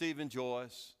and Steve and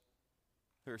Joyce,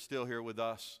 who are still here with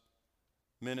us,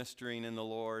 ministering in the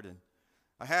Lord. And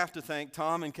I have to thank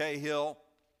Tom and Kay Hill,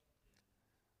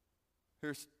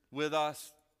 who's with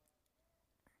us.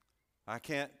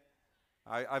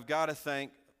 I've got to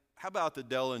thank, how about the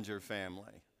Dellinger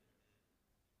family?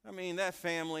 I mean, that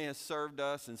family has served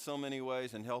us in so many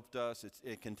ways and helped us.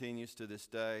 It continues to this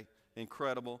day.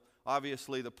 Incredible.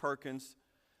 Obviously, the Perkins,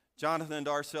 Jonathan and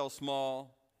Darcel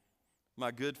Small,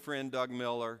 my good friend Doug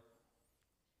Miller.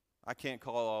 I can't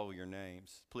call all of your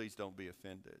names. Please don't be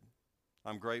offended.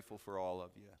 I'm grateful for all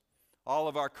of you. All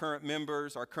of our current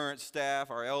members, our current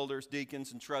staff, our elders,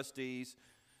 deacons, and trustees,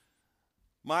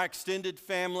 my extended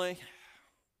family,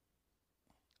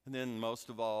 and then most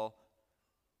of all,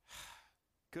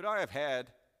 could I have had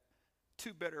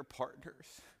 2 better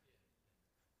partners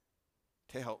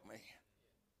to help me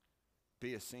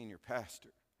be a senior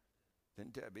pastor than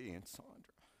Debbie and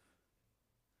Sandra?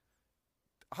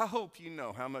 I hope you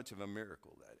know how much of a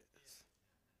miracle that is.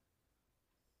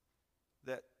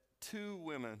 That 2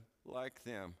 women like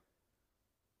them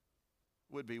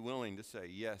would be willing to say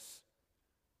yes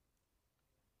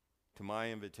to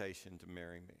my invitation to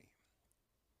marry me.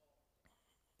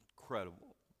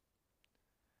 Incredible.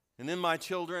 And then my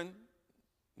children,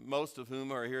 most of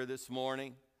whom are here this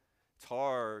morning. It's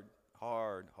hard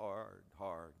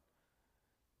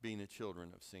being the children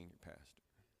of senior pastor.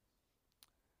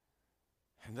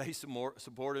 And they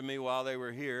supported me while they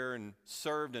were here and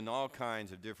served in all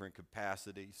kinds of different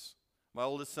capacities. My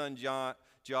oldest son,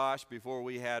 Josh, before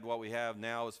we had what we have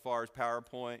now as far as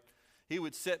PowerPoint, he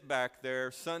would sit back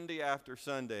there Sunday after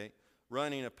Sunday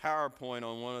running a PowerPoint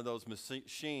on one of those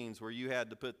machines where you had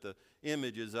to put the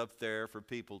images up there for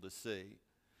people to see.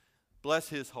 Bless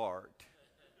his heart.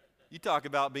 You talk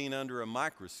about being under a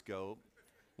microscope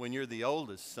when you're the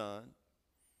oldest son.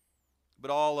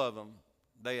 But all of them,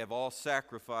 they have all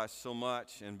sacrificed so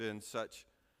much and been such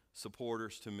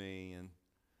supporters to me, and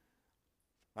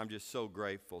I'm just so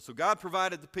grateful. So God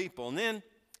provided the people, and then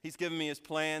He's given me His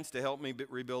plans to help me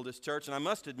rebuild His church. And I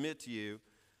must admit to you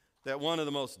that one of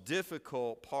the most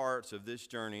difficult parts of this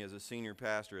journey as a senior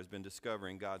pastor has been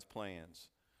discovering God's plans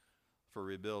for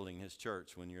rebuilding His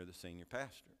church when you're the senior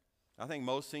pastor. I think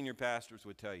most senior pastors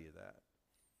would tell you that.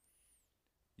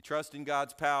 You trust in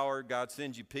God's power, God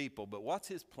sends you people, but what's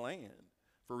His plan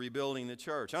for rebuilding the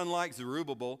church? Unlike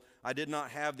Zerubbabel, I did not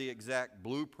have the exact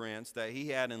blueprints that he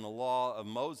had in the law of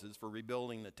Moses for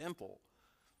rebuilding the temple.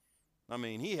 I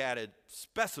mean, he had it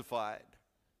specified.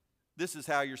 This is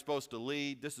how you're supposed to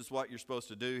lead. This is what you're supposed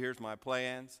to do. Here's my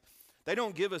plans. They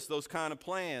don't give us those kind of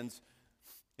plans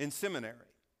in seminary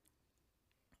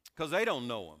because they don't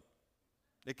know them.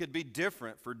 It could be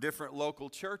different for different local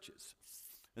churches.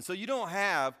 And so you don't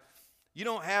have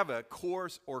a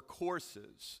course or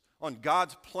courses on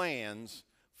God's plans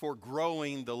for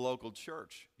growing the local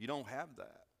church. You don't have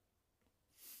that.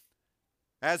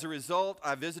 As a result,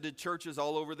 I visited churches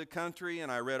all over the country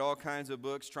and I read all kinds of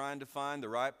books trying to find the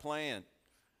right plan.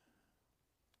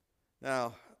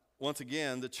 Now, once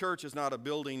again, the church is not a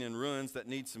building in ruins that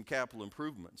needs some capital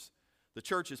improvements. The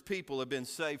church's people have been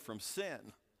saved from sin.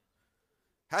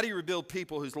 How do you rebuild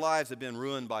people whose lives have been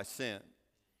ruined by sin?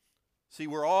 See,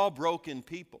 we're all broken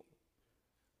people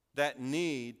that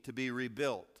need to be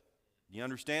rebuilt. You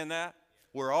understand that?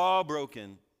 We're all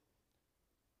broken,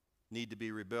 need to be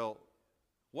rebuilt.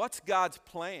 What's God's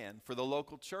plan for the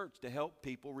local church to help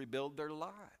people rebuild their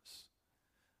lives?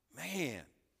 Man,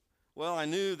 Well, I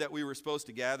knew that we were supposed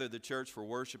to gather the church for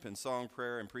worship and song,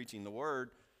 prayer, and preaching the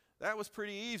word. That was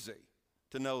pretty easy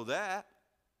to know that.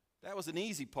 That was an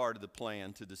easy part of the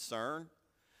plan to discern.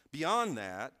 Beyond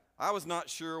that, I was not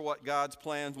sure what God's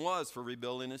plan was for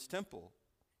rebuilding his temple.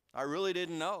 I really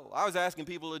didn't know. I was asking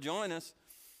people to join us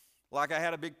like I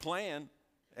had a big plan,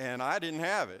 and I didn't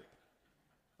have it.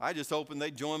 I just hoping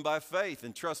they'd join by faith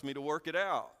and trust me to work it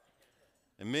out.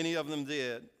 And many of them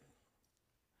did.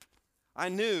 I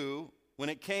knew when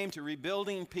it came to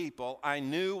rebuilding people, I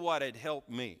knew what had helped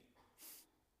me.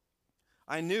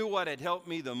 I knew what had helped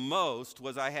me the most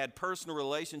was I had personal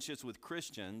relationships with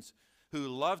Christians who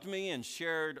loved me and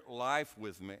shared life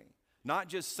with me. Not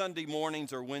just Sunday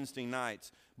mornings or Wednesday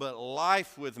nights, but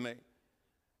life with me.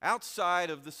 Outside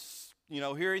of this,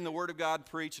 hearing the Word of God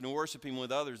preached and worshiping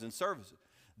with others in services.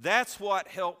 That's what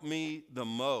helped me the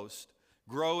most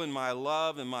grow in my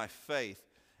love and my faith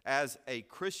as a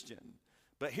Christian.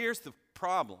 But here's the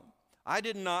problem. I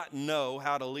did not know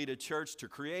how to lead a church to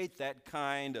create that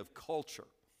kind of culture,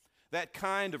 that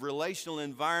kind of relational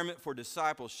environment for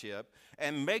discipleship,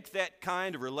 and make that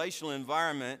kind of relational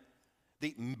environment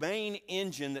the main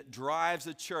engine that drives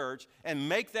a church, and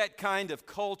make that kind of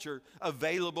culture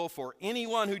available for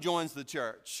anyone who joins the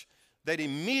church. That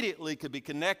immediately could be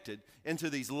connected into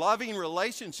these loving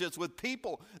relationships with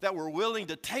people that were willing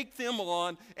to take them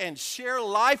on and share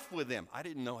life with them. I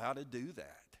didn't know how to do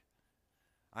that.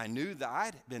 I knew that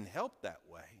I'd been helped that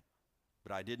way,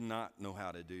 but I did not know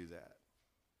how to do that.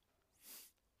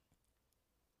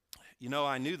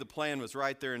 I knew the plan was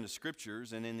right there in the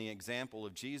scriptures and in the example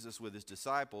of Jesus with his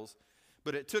disciples,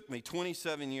 but it took me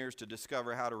 27 years to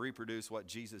discover how to reproduce what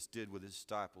Jesus did with his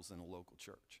disciples in a local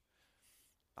church.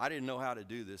 I didn't know how to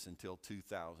do this until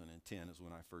 2010 is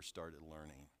when I first started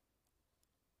learning.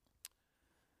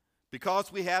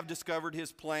 Because we have discovered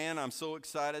his plan, I'm so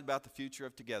excited about the future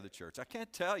of Together Church. I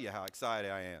can't tell you how excited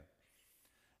I am.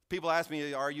 People ask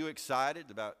me, are you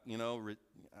excited about,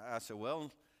 I said,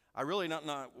 well, I really don't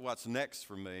know what's next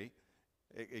for me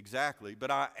exactly,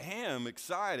 but I am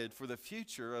excited for the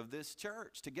future of this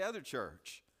church, Together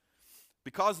Church.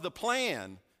 Because the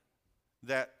plan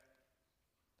that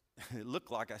it looked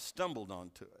like I stumbled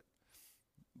onto it,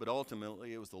 but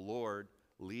ultimately it was the Lord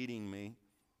leading me.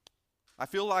 I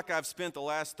feel like I've spent the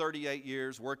last 38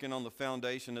 years working on the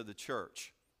foundation of the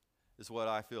church, is what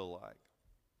I feel like.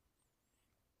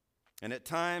 And at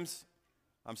times,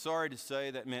 I'm sorry to say,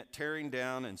 that meant tearing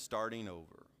down and starting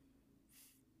over.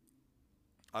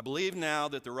 I believe now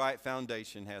that the right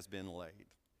foundation has been laid.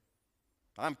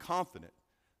 I'm confident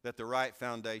that the right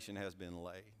foundation has been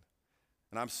laid.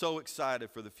 And I'm so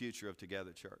excited for the future of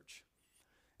Together Church.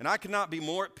 And I cannot be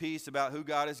more at peace about who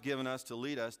God has given us to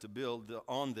lead us to build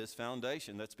on this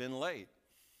foundation that's been laid.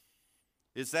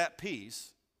 It's that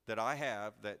peace that I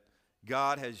have that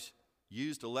God has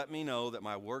used to let me know that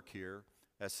my work here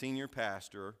as senior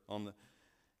pastor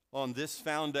on this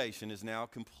foundation is now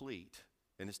complete.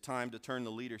 And it's time to turn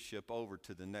the leadership over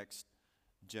to the next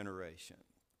generation.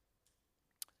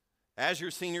 As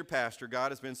your senior pastor,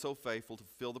 God has been so faithful to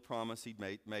fulfill the promise he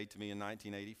made to me in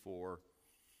 1984.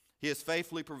 He has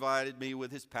faithfully provided me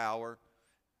with his power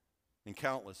in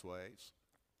countless ways.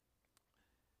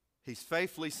 He's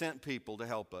faithfully sent people to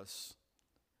help us,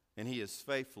 and he has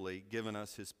faithfully given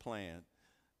us his plan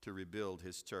to rebuild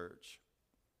his church.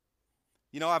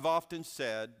 I've often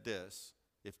said this: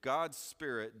 if God's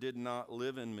Spirit did not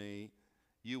live in me,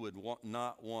 you would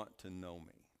not want to know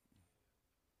me.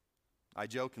 I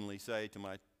jokingly say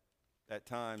at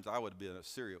times, I would have been a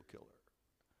serial killer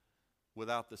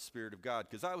without the Spirit of God,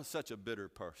 because I was such a bitter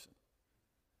person,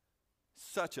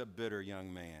 such a bitter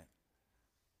young man,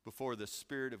 before the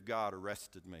Spirit of God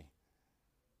arrested me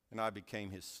and I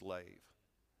became his slave.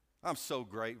 I'm so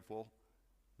grateful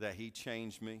that he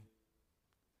changed me.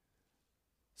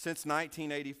 Since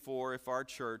 1984, if our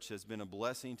church has been a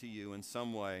blessing to you in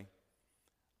some way,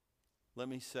 let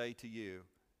me say to you,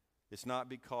 it's not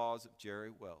because of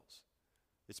Jerry Wells.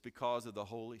 It's because of the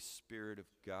Holy Spirit of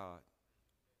God.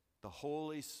 The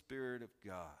Holy Spirit of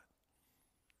God,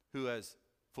 who has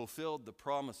fulfilled the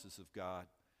promises of God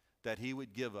that he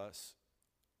would give us.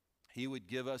 He would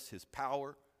give us his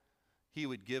power, he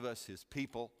would give us his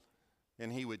people,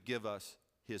 and he would give us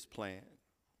his plan.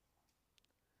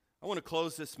 I want to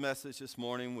close this message this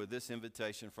morning with this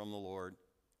invitation from the Lord.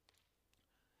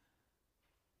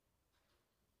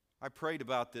 I prayed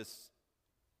about this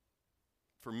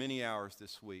for many hours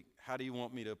this week. How do you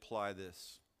want me to apply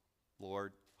this,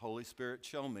 Lord? Holy Spirit,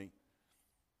 show me.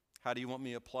 How do you want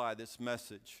me to apply this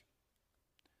message?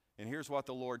 And here's what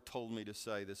the Lord told me to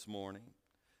say this morning.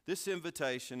 This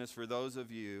invitation is for those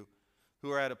of you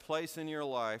who are at a place in your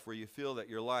life where you feel that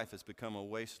your life has become a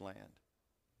wasteland.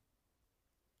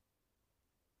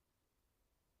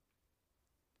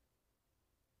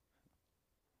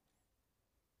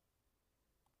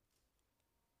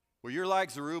 Where you're like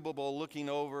Zerubbabel looking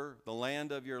over the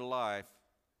land of your life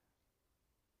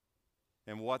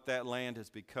and what that land has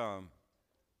become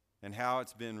and how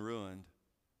it's been ruined.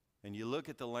 And you look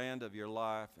at the land of your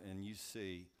life and you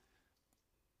see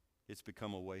it's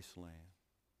become a wasteland.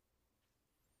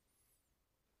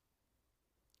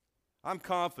 I'm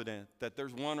confident that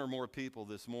there's one or more people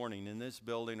this morning in this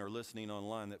building or listening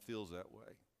online that feels that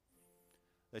way.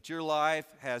 That your life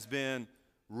has been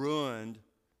ruined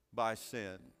by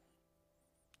sin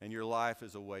and your life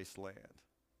is a wasteland.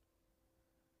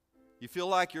 You feel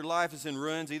like your life is in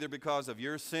ruins either because of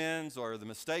your sins or the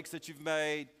mistakes that you've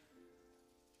made,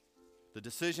 the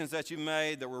decisions that you've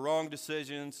made that were wrong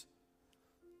decisions.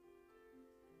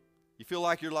 You feel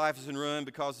like your life is in ruin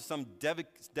because of some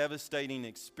devastating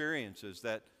experiences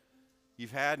that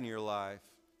you've had in your life.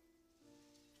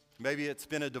 Maybe it's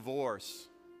been a divorce.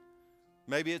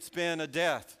 Maybe it's been a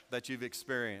death that you've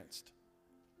experienced.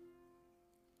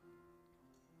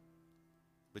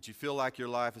 But you feel like your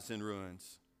life is in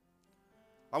ruins.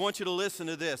 I want you to listen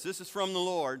to this. This is from the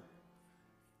Lord.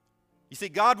 You see,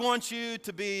 God wants you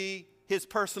to be His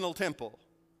personal temple.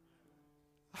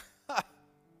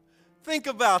 Think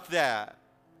about that.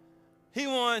 He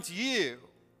wants you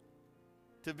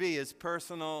to be His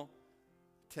personal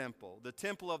temple, the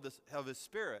temple of His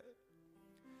Spirit.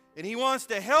 And He wants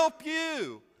to help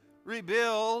you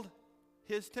rebuild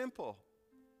His temple.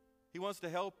 He wants to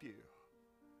help you.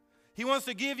 He wants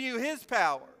to give you His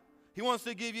power. He wants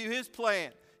to give you His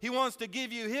plan. He wants to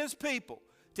give you His people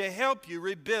to help you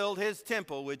rebuild His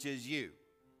temple, which is you.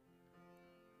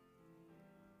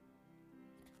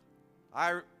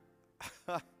 I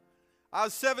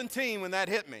was 17 when that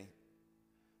hit me.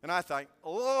 And I thought,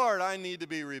 Lord, I need to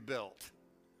be rebuilt.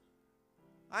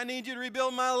 I need you to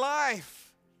rebuild my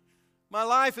life. My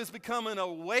life is becoming a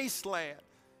wasteland.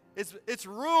 It's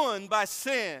ruined by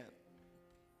sin.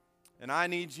 And I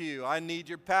need you. I need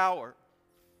your power.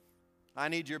 I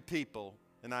need your people.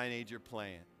 And I need your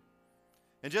plan.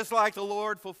 And just like the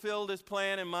Lord fulfilled His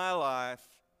plan in my life,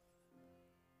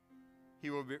 He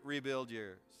will rebuild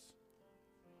yours.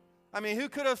 I mean, who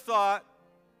could have thought?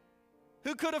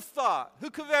 Who could have thought? Who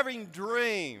could have ever even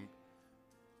dreamed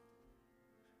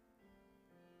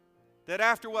that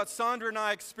after what Sandra and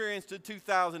I experienced in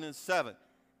 2007,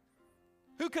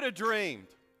 who could have dreamed?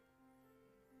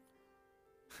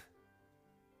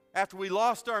 After we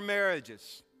lost our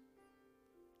marriages,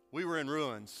 we were in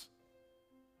ruins.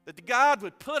 That God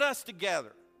would put us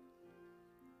together.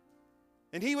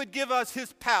 And He would give us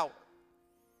His power.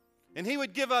 And He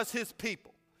would give us His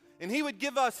people. And He would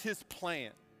give us His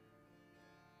plan.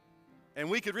 And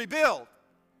we could rebuild.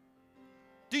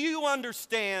 Do you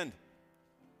understand?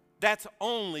 That's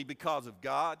only because of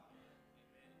God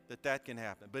that can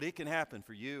happen. But it can happen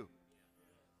for you.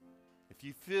 If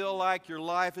you feel like your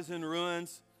life is in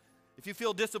ruins, if you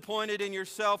feel disappointed in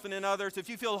yourself and in others, if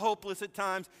you feel hopeless at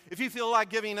times, if you feel like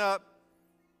giving up,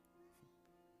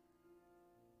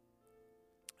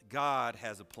 God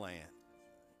has a plan.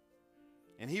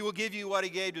 And He will give you what He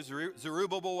gave to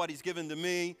Zerubbabel, what He's given to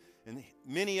me, and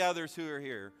many others who are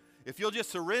here. If you'll just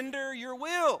surrender your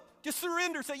will, just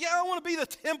surrender. Say, yeah, I want to be the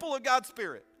temple of God's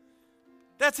Spirit.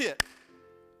 That's it.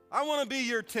 I want to be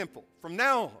your temple. From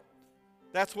now on,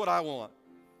 that's what I want.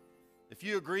 If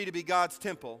you agree to be God's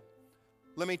temple,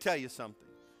 let me tell you something.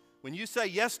 When you say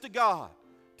yes to God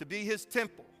to be His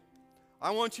temple,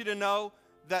 I want you to know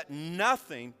that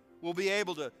nothing will be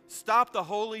able to stop the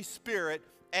Holy Spirit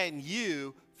and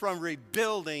you from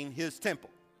rebuilding His temple.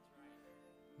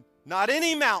 Not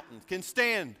any mountain can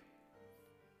stand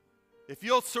if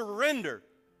you'll surrender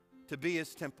to be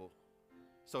His temple.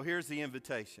 So here's the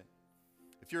invitation.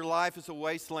 If your life is a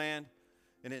wasteland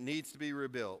and it needs to be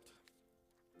rebuilt,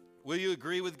 will you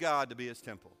agree with God to be His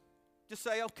temple? Just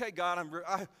say, okay, God,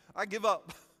 I give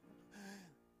up.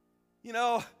 You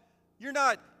know, you're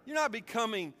not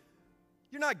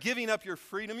giving up your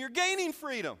freedom. You're gaining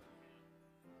freedom.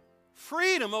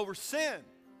 Freedom over sin.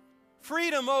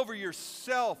 Freedom over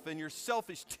yourself and your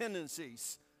selfish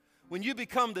tendencies. When you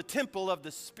become the temple of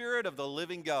the Spirit of the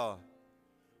living God.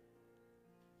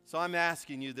 So I'm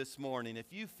asking you this morning,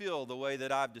 if you feel the way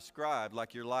that I've described,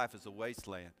 like your life is a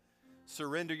wasteland,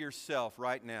 surrender yourself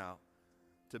right now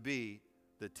to be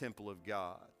the temple of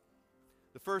God.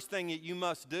 The first thing that you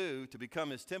must do to become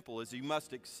His temple is you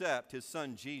must accept His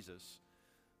Son Jesus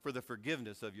for the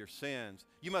forgiveness of your sins.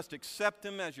 You must accept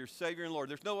Him as your Savior and Lord.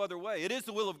 There's no other way. It is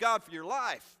the will of God for your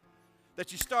life.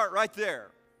 that you start right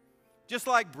there. Just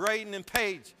like Braden and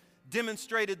Paige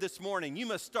demonstrated this morning, you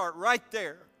must start right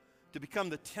there to become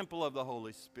the temple of the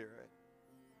Holy Spirit.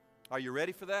 Are you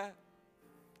ready for that?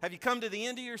 Have you come to the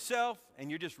end of yourself and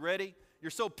you're just ready?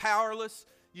 You're so powerless,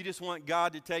 you just want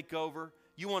God to take over.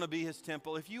 You want to be His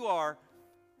temple. If you are,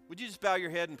 would you just bow your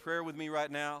head in prayer with me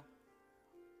right now?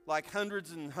 Like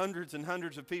hundreds and hundreds and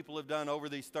hundreds of people have done over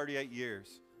these 38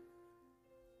 years.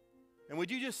 And would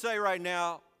you just say right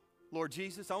now, Lord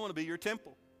Jesus, I want to be your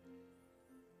temple.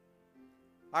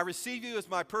 I receive you as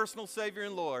my personal Savior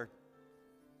and Lord.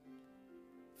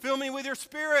 Fill me with your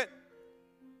Spirit.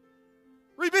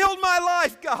 Rebuild my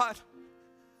life, God.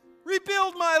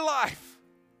 Rebuild my life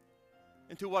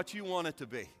into what you want it to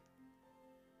be.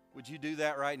 Would you do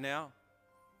that right now?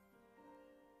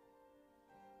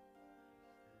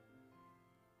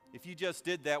 If you just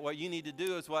did that, what you need to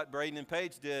do is what Braden and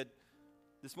Paige did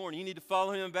this morning. You need to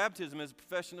follow Him in baptism as a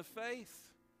profession of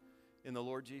faith in the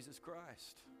Lord Jesus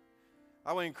Christ.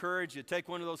 I would encourage you, take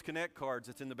one of those Connect cards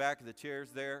that's in the back of the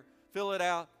chairs there. Fill it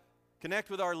out. Connect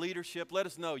with our leadership. Let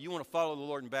us know you want to follow the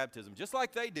Lord in baptism, just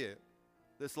like they did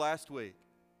this last week.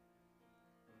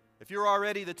 If you're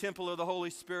already the temple of the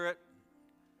Holy Spirit,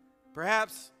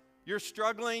 perhaps you're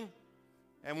struggling,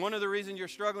 and one of the reasons you're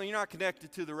struggling, you're not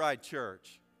connected to the right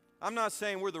church. I'm not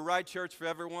saying we're the right church for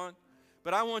everyone,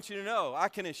 but I want you to know, I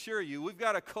can assure you, we've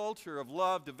got a culture of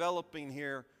love developing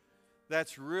here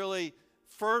that's really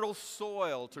fertile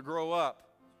soil to grow up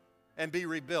and be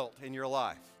rebuilt in your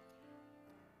life.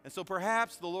 And so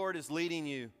perhaps the Lord is leading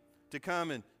you to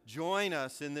come and join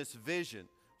us in this vision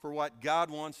for what God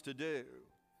wants to do.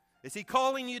 Is He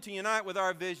calling you to unite with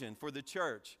our vision for the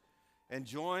church and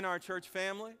join our church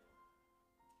family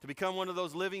to become one of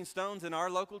those living stones in our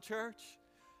local church?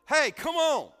 Hey, come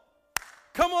on.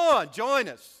 Come on, join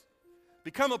us.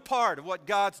 Become a part of what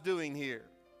God's doing here.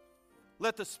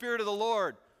 Let the Spirit of the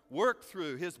Lord work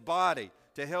through His body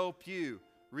to help you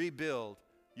rebuild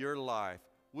your life.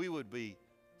 We would be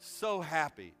so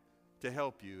happy to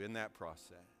help you in that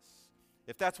process.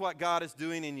 If that's what God is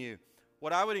doing in you,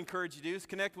 what I would encourage you to do is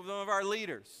connect with one of our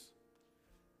leaders.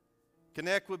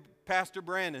 Connect with Pastor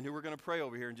Brandon, who we're going to pray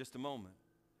over here in just a moment.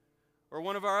 Or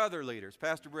one of our other leaders,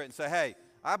 Pastor Brett, and say, hey,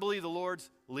 I believe the Lord's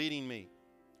leading me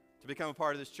to become a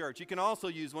part of this church. You can also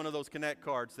use one of those Connect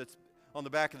cards that's on the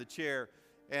back of the chair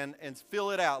and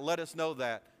fill it out. Let us know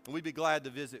that, and we'd be glad to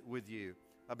visit with you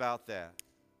about that.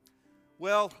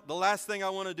 Well, the last thing I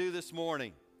want to do this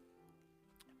morning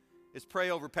is pray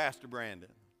over Pastor Brandon.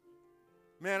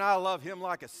 Man, I love him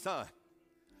like a son.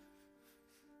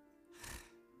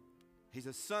 He's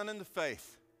a son in the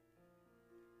faith.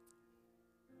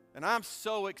 And I'm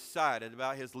so excited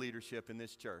about his leadership in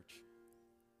this church.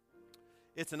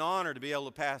 It's an honor to be able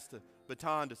to pass the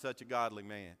baton to such a godly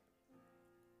man.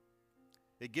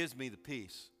 It gives me the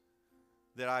peace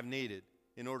that I've needed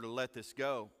in order to let this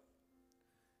go.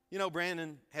 You know,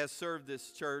 Brandon has served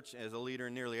this church as a leader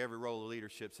in nearly every role of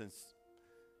leadership since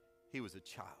he was a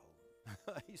child.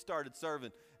 He started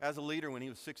serving as a leader when he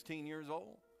was 16 years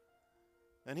old.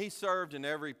 And he served in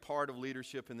every part of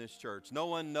leadership in this church. No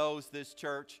one knows this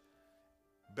church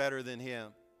better than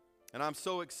him. And I'm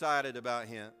so excited about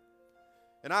him.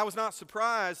 And I was not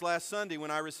surprised last Sunday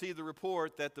when I received the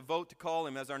report that the vote to call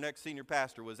him as our next senior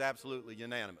pastor was absolutely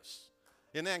unanimous.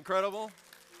 Isn't that incredible?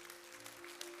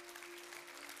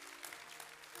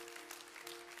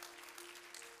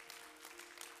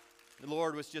 The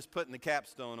Lord was just putting the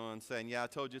capstone on, saying, yeah, I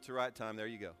told you it's the right time. There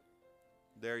you go.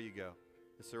 There you go.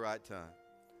 It's the right time.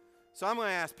 So I'm going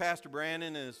to ask Pastor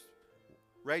Brandon and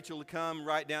Rachel to come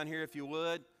right down here if you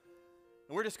would.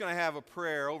 And we're just going to have a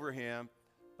prayer over him,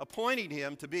 appointing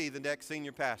him to be the next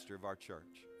senior pastor of our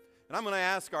church. And I'm going to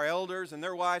ask our elders and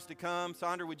their wives to come.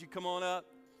 Sandra, would you come on up?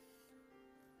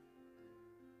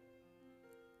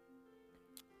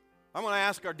 I'm going to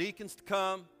ask our deacons to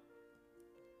come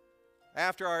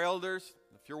after our elders.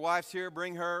 If your wife's here,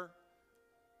 bring her.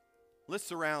 Let's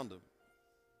surround them.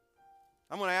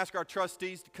 I'm going to ask our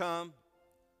trustees to come.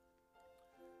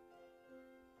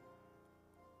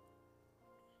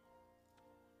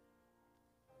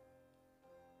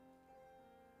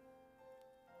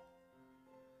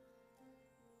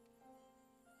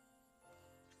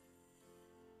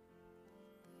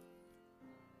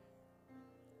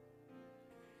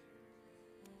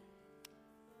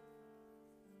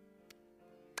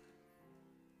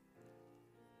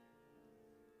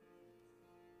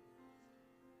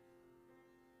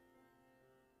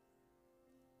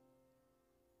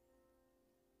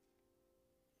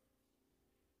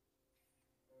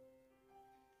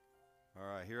 All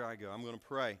right, here I go. I'm going to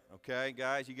pray. Okay,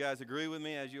 guys, you guys agree with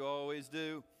me as you always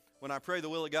do when I pray the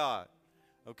will of God.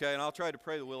 Okay, and I'll try to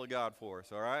pray the will of God for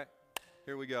us, all right?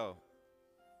 Here we go.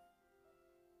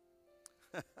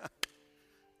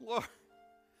 Lord,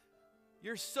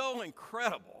 you're so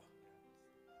incredible.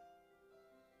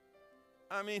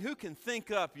 I mean, who can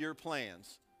think up your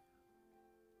plans?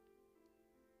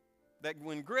 That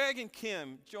when Greg and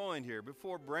Kim joined here,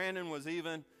 before Brandon was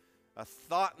even a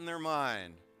thought in their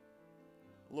mind,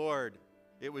 Lord,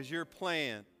 it was your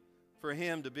plan for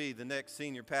him to be the next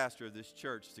senior pastor of this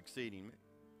church succeeding me.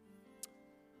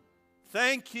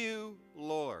 Thank you,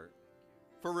 Lord,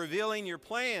 for revealing your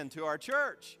plan to our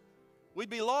church. We'd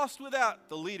be lost without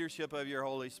the leadership of your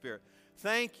Holy Spirit.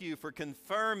 Thank you for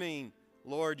confirming,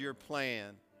 Lord, your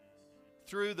plan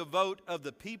through the vote of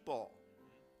the people.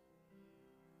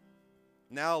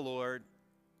 Now, Lord,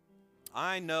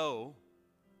 I know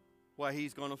what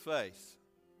he's going to face.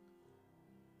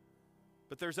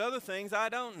 But there's other things I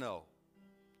don't know.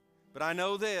 But I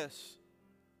know this,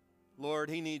 Lord,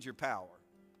 he needs your power.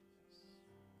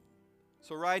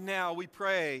 So right now we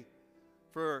pray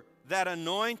for that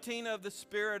anointing of the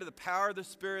Spirit, of the power of the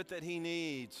Spirit that he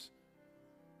needs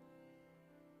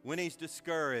when he's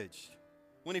discouraged,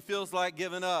 when he feels like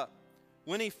giving up,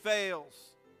 when he fails.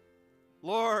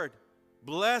 Lord,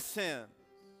 bless him.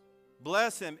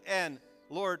 Bless him. And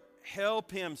Lord,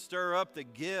 help him stir up the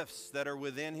gifts that are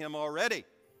within him already.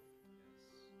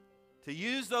 To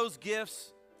use those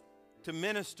gifts to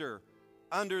minister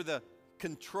under the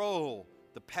control,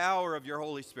 the power of your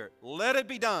Holy Spirit. Let it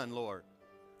be done, Lord.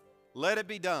 Let it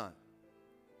be done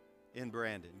in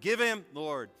Brandon. Give him,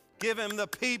 Lord, give him the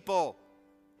people.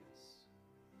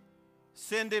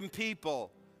 Send him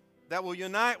people that will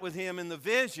unite with him in the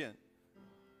vision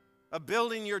of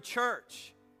building your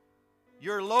church,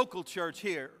 your local church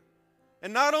here.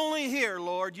 And not only here,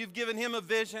 Lord, you've given him a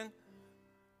vision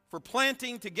for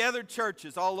planting together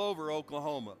churches all over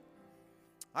Oklahoma.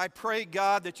 I pray,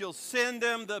 God, that you'll send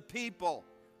them the people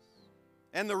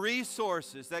and the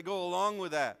resources that go along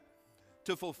with that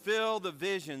to fulfill the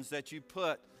visions that you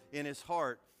put in his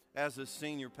heart as a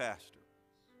senior pastor.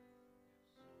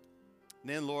 And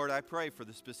then, Lord, I pray for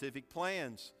the specific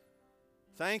plans.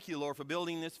 Thank you, Lord, for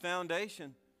building this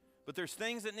foundation. But there's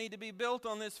things that need to be built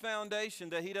on this foundation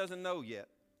that he doesn't know yet.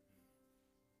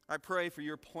 I pray for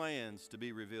your plans to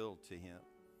be revealed to him,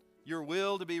 your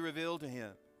will to be revealed to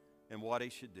him, and what he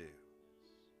should do.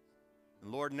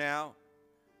 And Lord, now,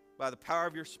 by the power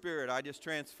of your Spirit, I just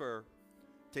transfer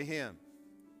to him.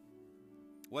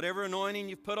 Whatever anointing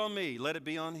you've put on me, let it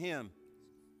be on him,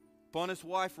 upon his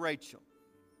wife Rachel.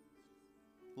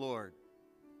 Lord,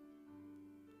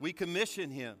 we commission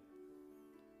him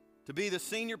to be the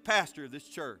senior pastor of this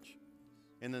church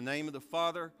in the name of the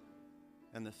Father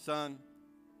and the Son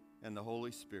and the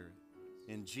Holy Spirit.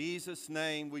 In Jesus'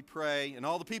 name we pray. And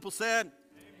all the people said,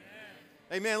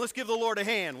 amen. Amen. Let's give the Lord a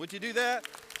hand. Would you do that?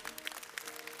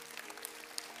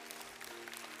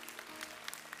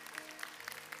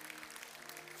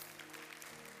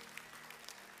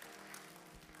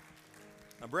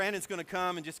 Now, Brandon's going to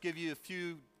come and just give you a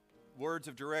few words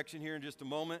of direction here in just a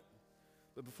moment.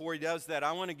 But before he does that,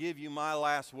 I want to give you my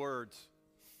last words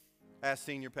as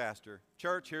senior pastor.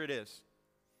 Church, here it is.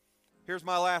 Here's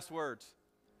my last words.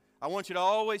 I want you to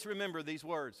always remember these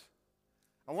words.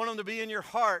 I want them to be in your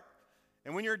heart.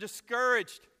 And when you're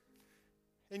discouraged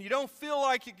and you don't feel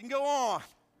like you can go on,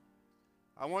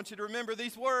 I want you to remember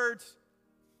these words.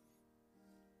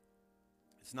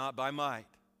 It's not by might,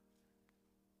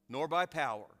 nor by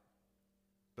power,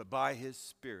 but by his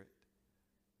Spirit.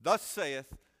 Thus saith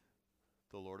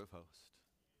the Lord of hosts.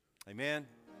 Amen.